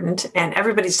important, and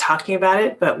everybody's talking about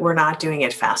it, but we're not doing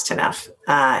it fast enough.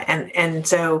 And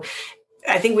so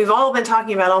I think we've all been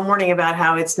talking about all morning about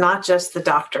how it's not just the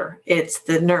doctor, it's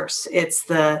the nurse, it's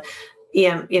the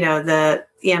the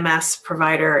EMS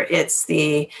provider, it's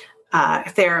the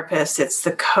therapist, it's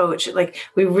the coach. Like,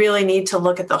 we really need to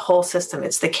look at the whole system.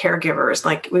 It's the caregivers.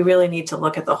 Like, we really need to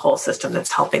look at the whole system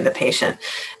that's helping the patient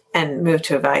and move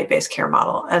to a value-based care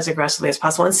model as aggressively as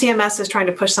possible. And CMS is trying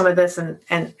to push some of this,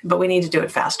 but we need to do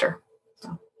it faster.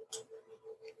 So.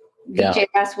 Yeah. DJ,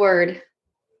 last word.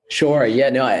 Sure. Yeah,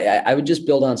 no, I would just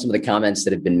build on some of the comments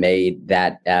that have been made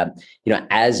that,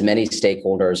 as many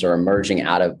stakeholders are emerging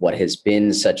out of what has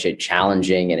been such a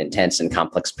challenging and intense and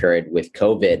complex period with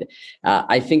COVID,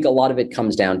 I think a lot of it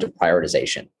comes down to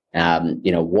prioritization.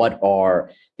 What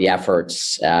are the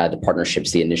efforts, the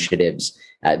partnerships, the initiatives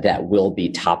that will be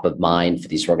top of mind for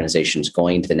these organizations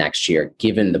going into the next year,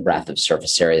 given the breadth of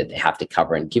surface area that they have to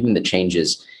cover and given the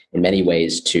changes in many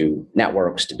ways to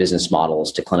networks, to business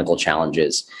models, to clinical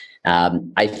challenges.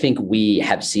 I think we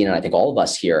have seen, and I think all of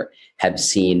us here have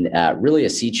seen really a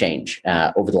sea change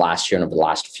over the last year and over the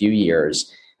last few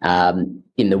years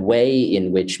in the way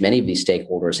in which many of these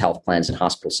stakeholders, health plans and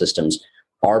hospital systems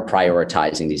are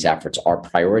prioritizing these efforts, are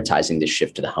prioritizing this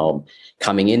shift to the home.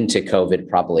 Coming into COVID,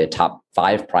 probably a top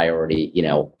 5 priority,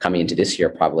 coming into this year,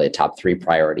 probably a top 3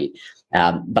 priority.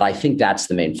 But I think that's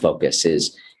the main focus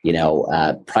is,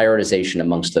 prioritization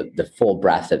amongst the full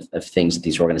breadth of things that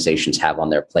these organizations have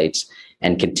on their plates,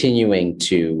 and continuing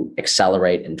to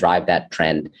accelerate and drive that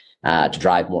trend to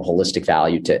drive more holistic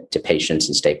value to patients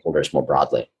and stakeholders more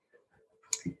broadly.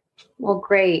 Well,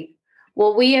 great.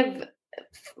 Well, we have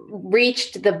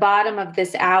reached the bottom of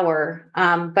this hour,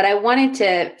 but I wanted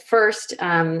to first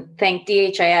thank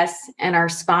DHIS and our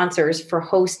sponsors for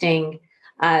hosting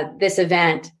this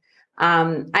event.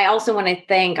 I also want to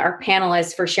thank our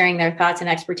panelists for sharing their thoughts and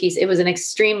expertise. It was an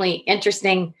extremely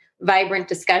interesting, vibrant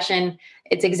discussion.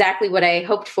 It's exactly what I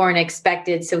hoped for and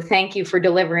expected. So thank you for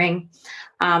delivering.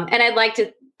 And I'd like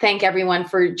to thank everyone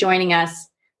for joining us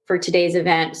for today's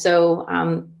event.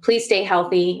 So please stay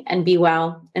healthy and be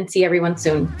well, and see everyone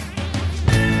soon.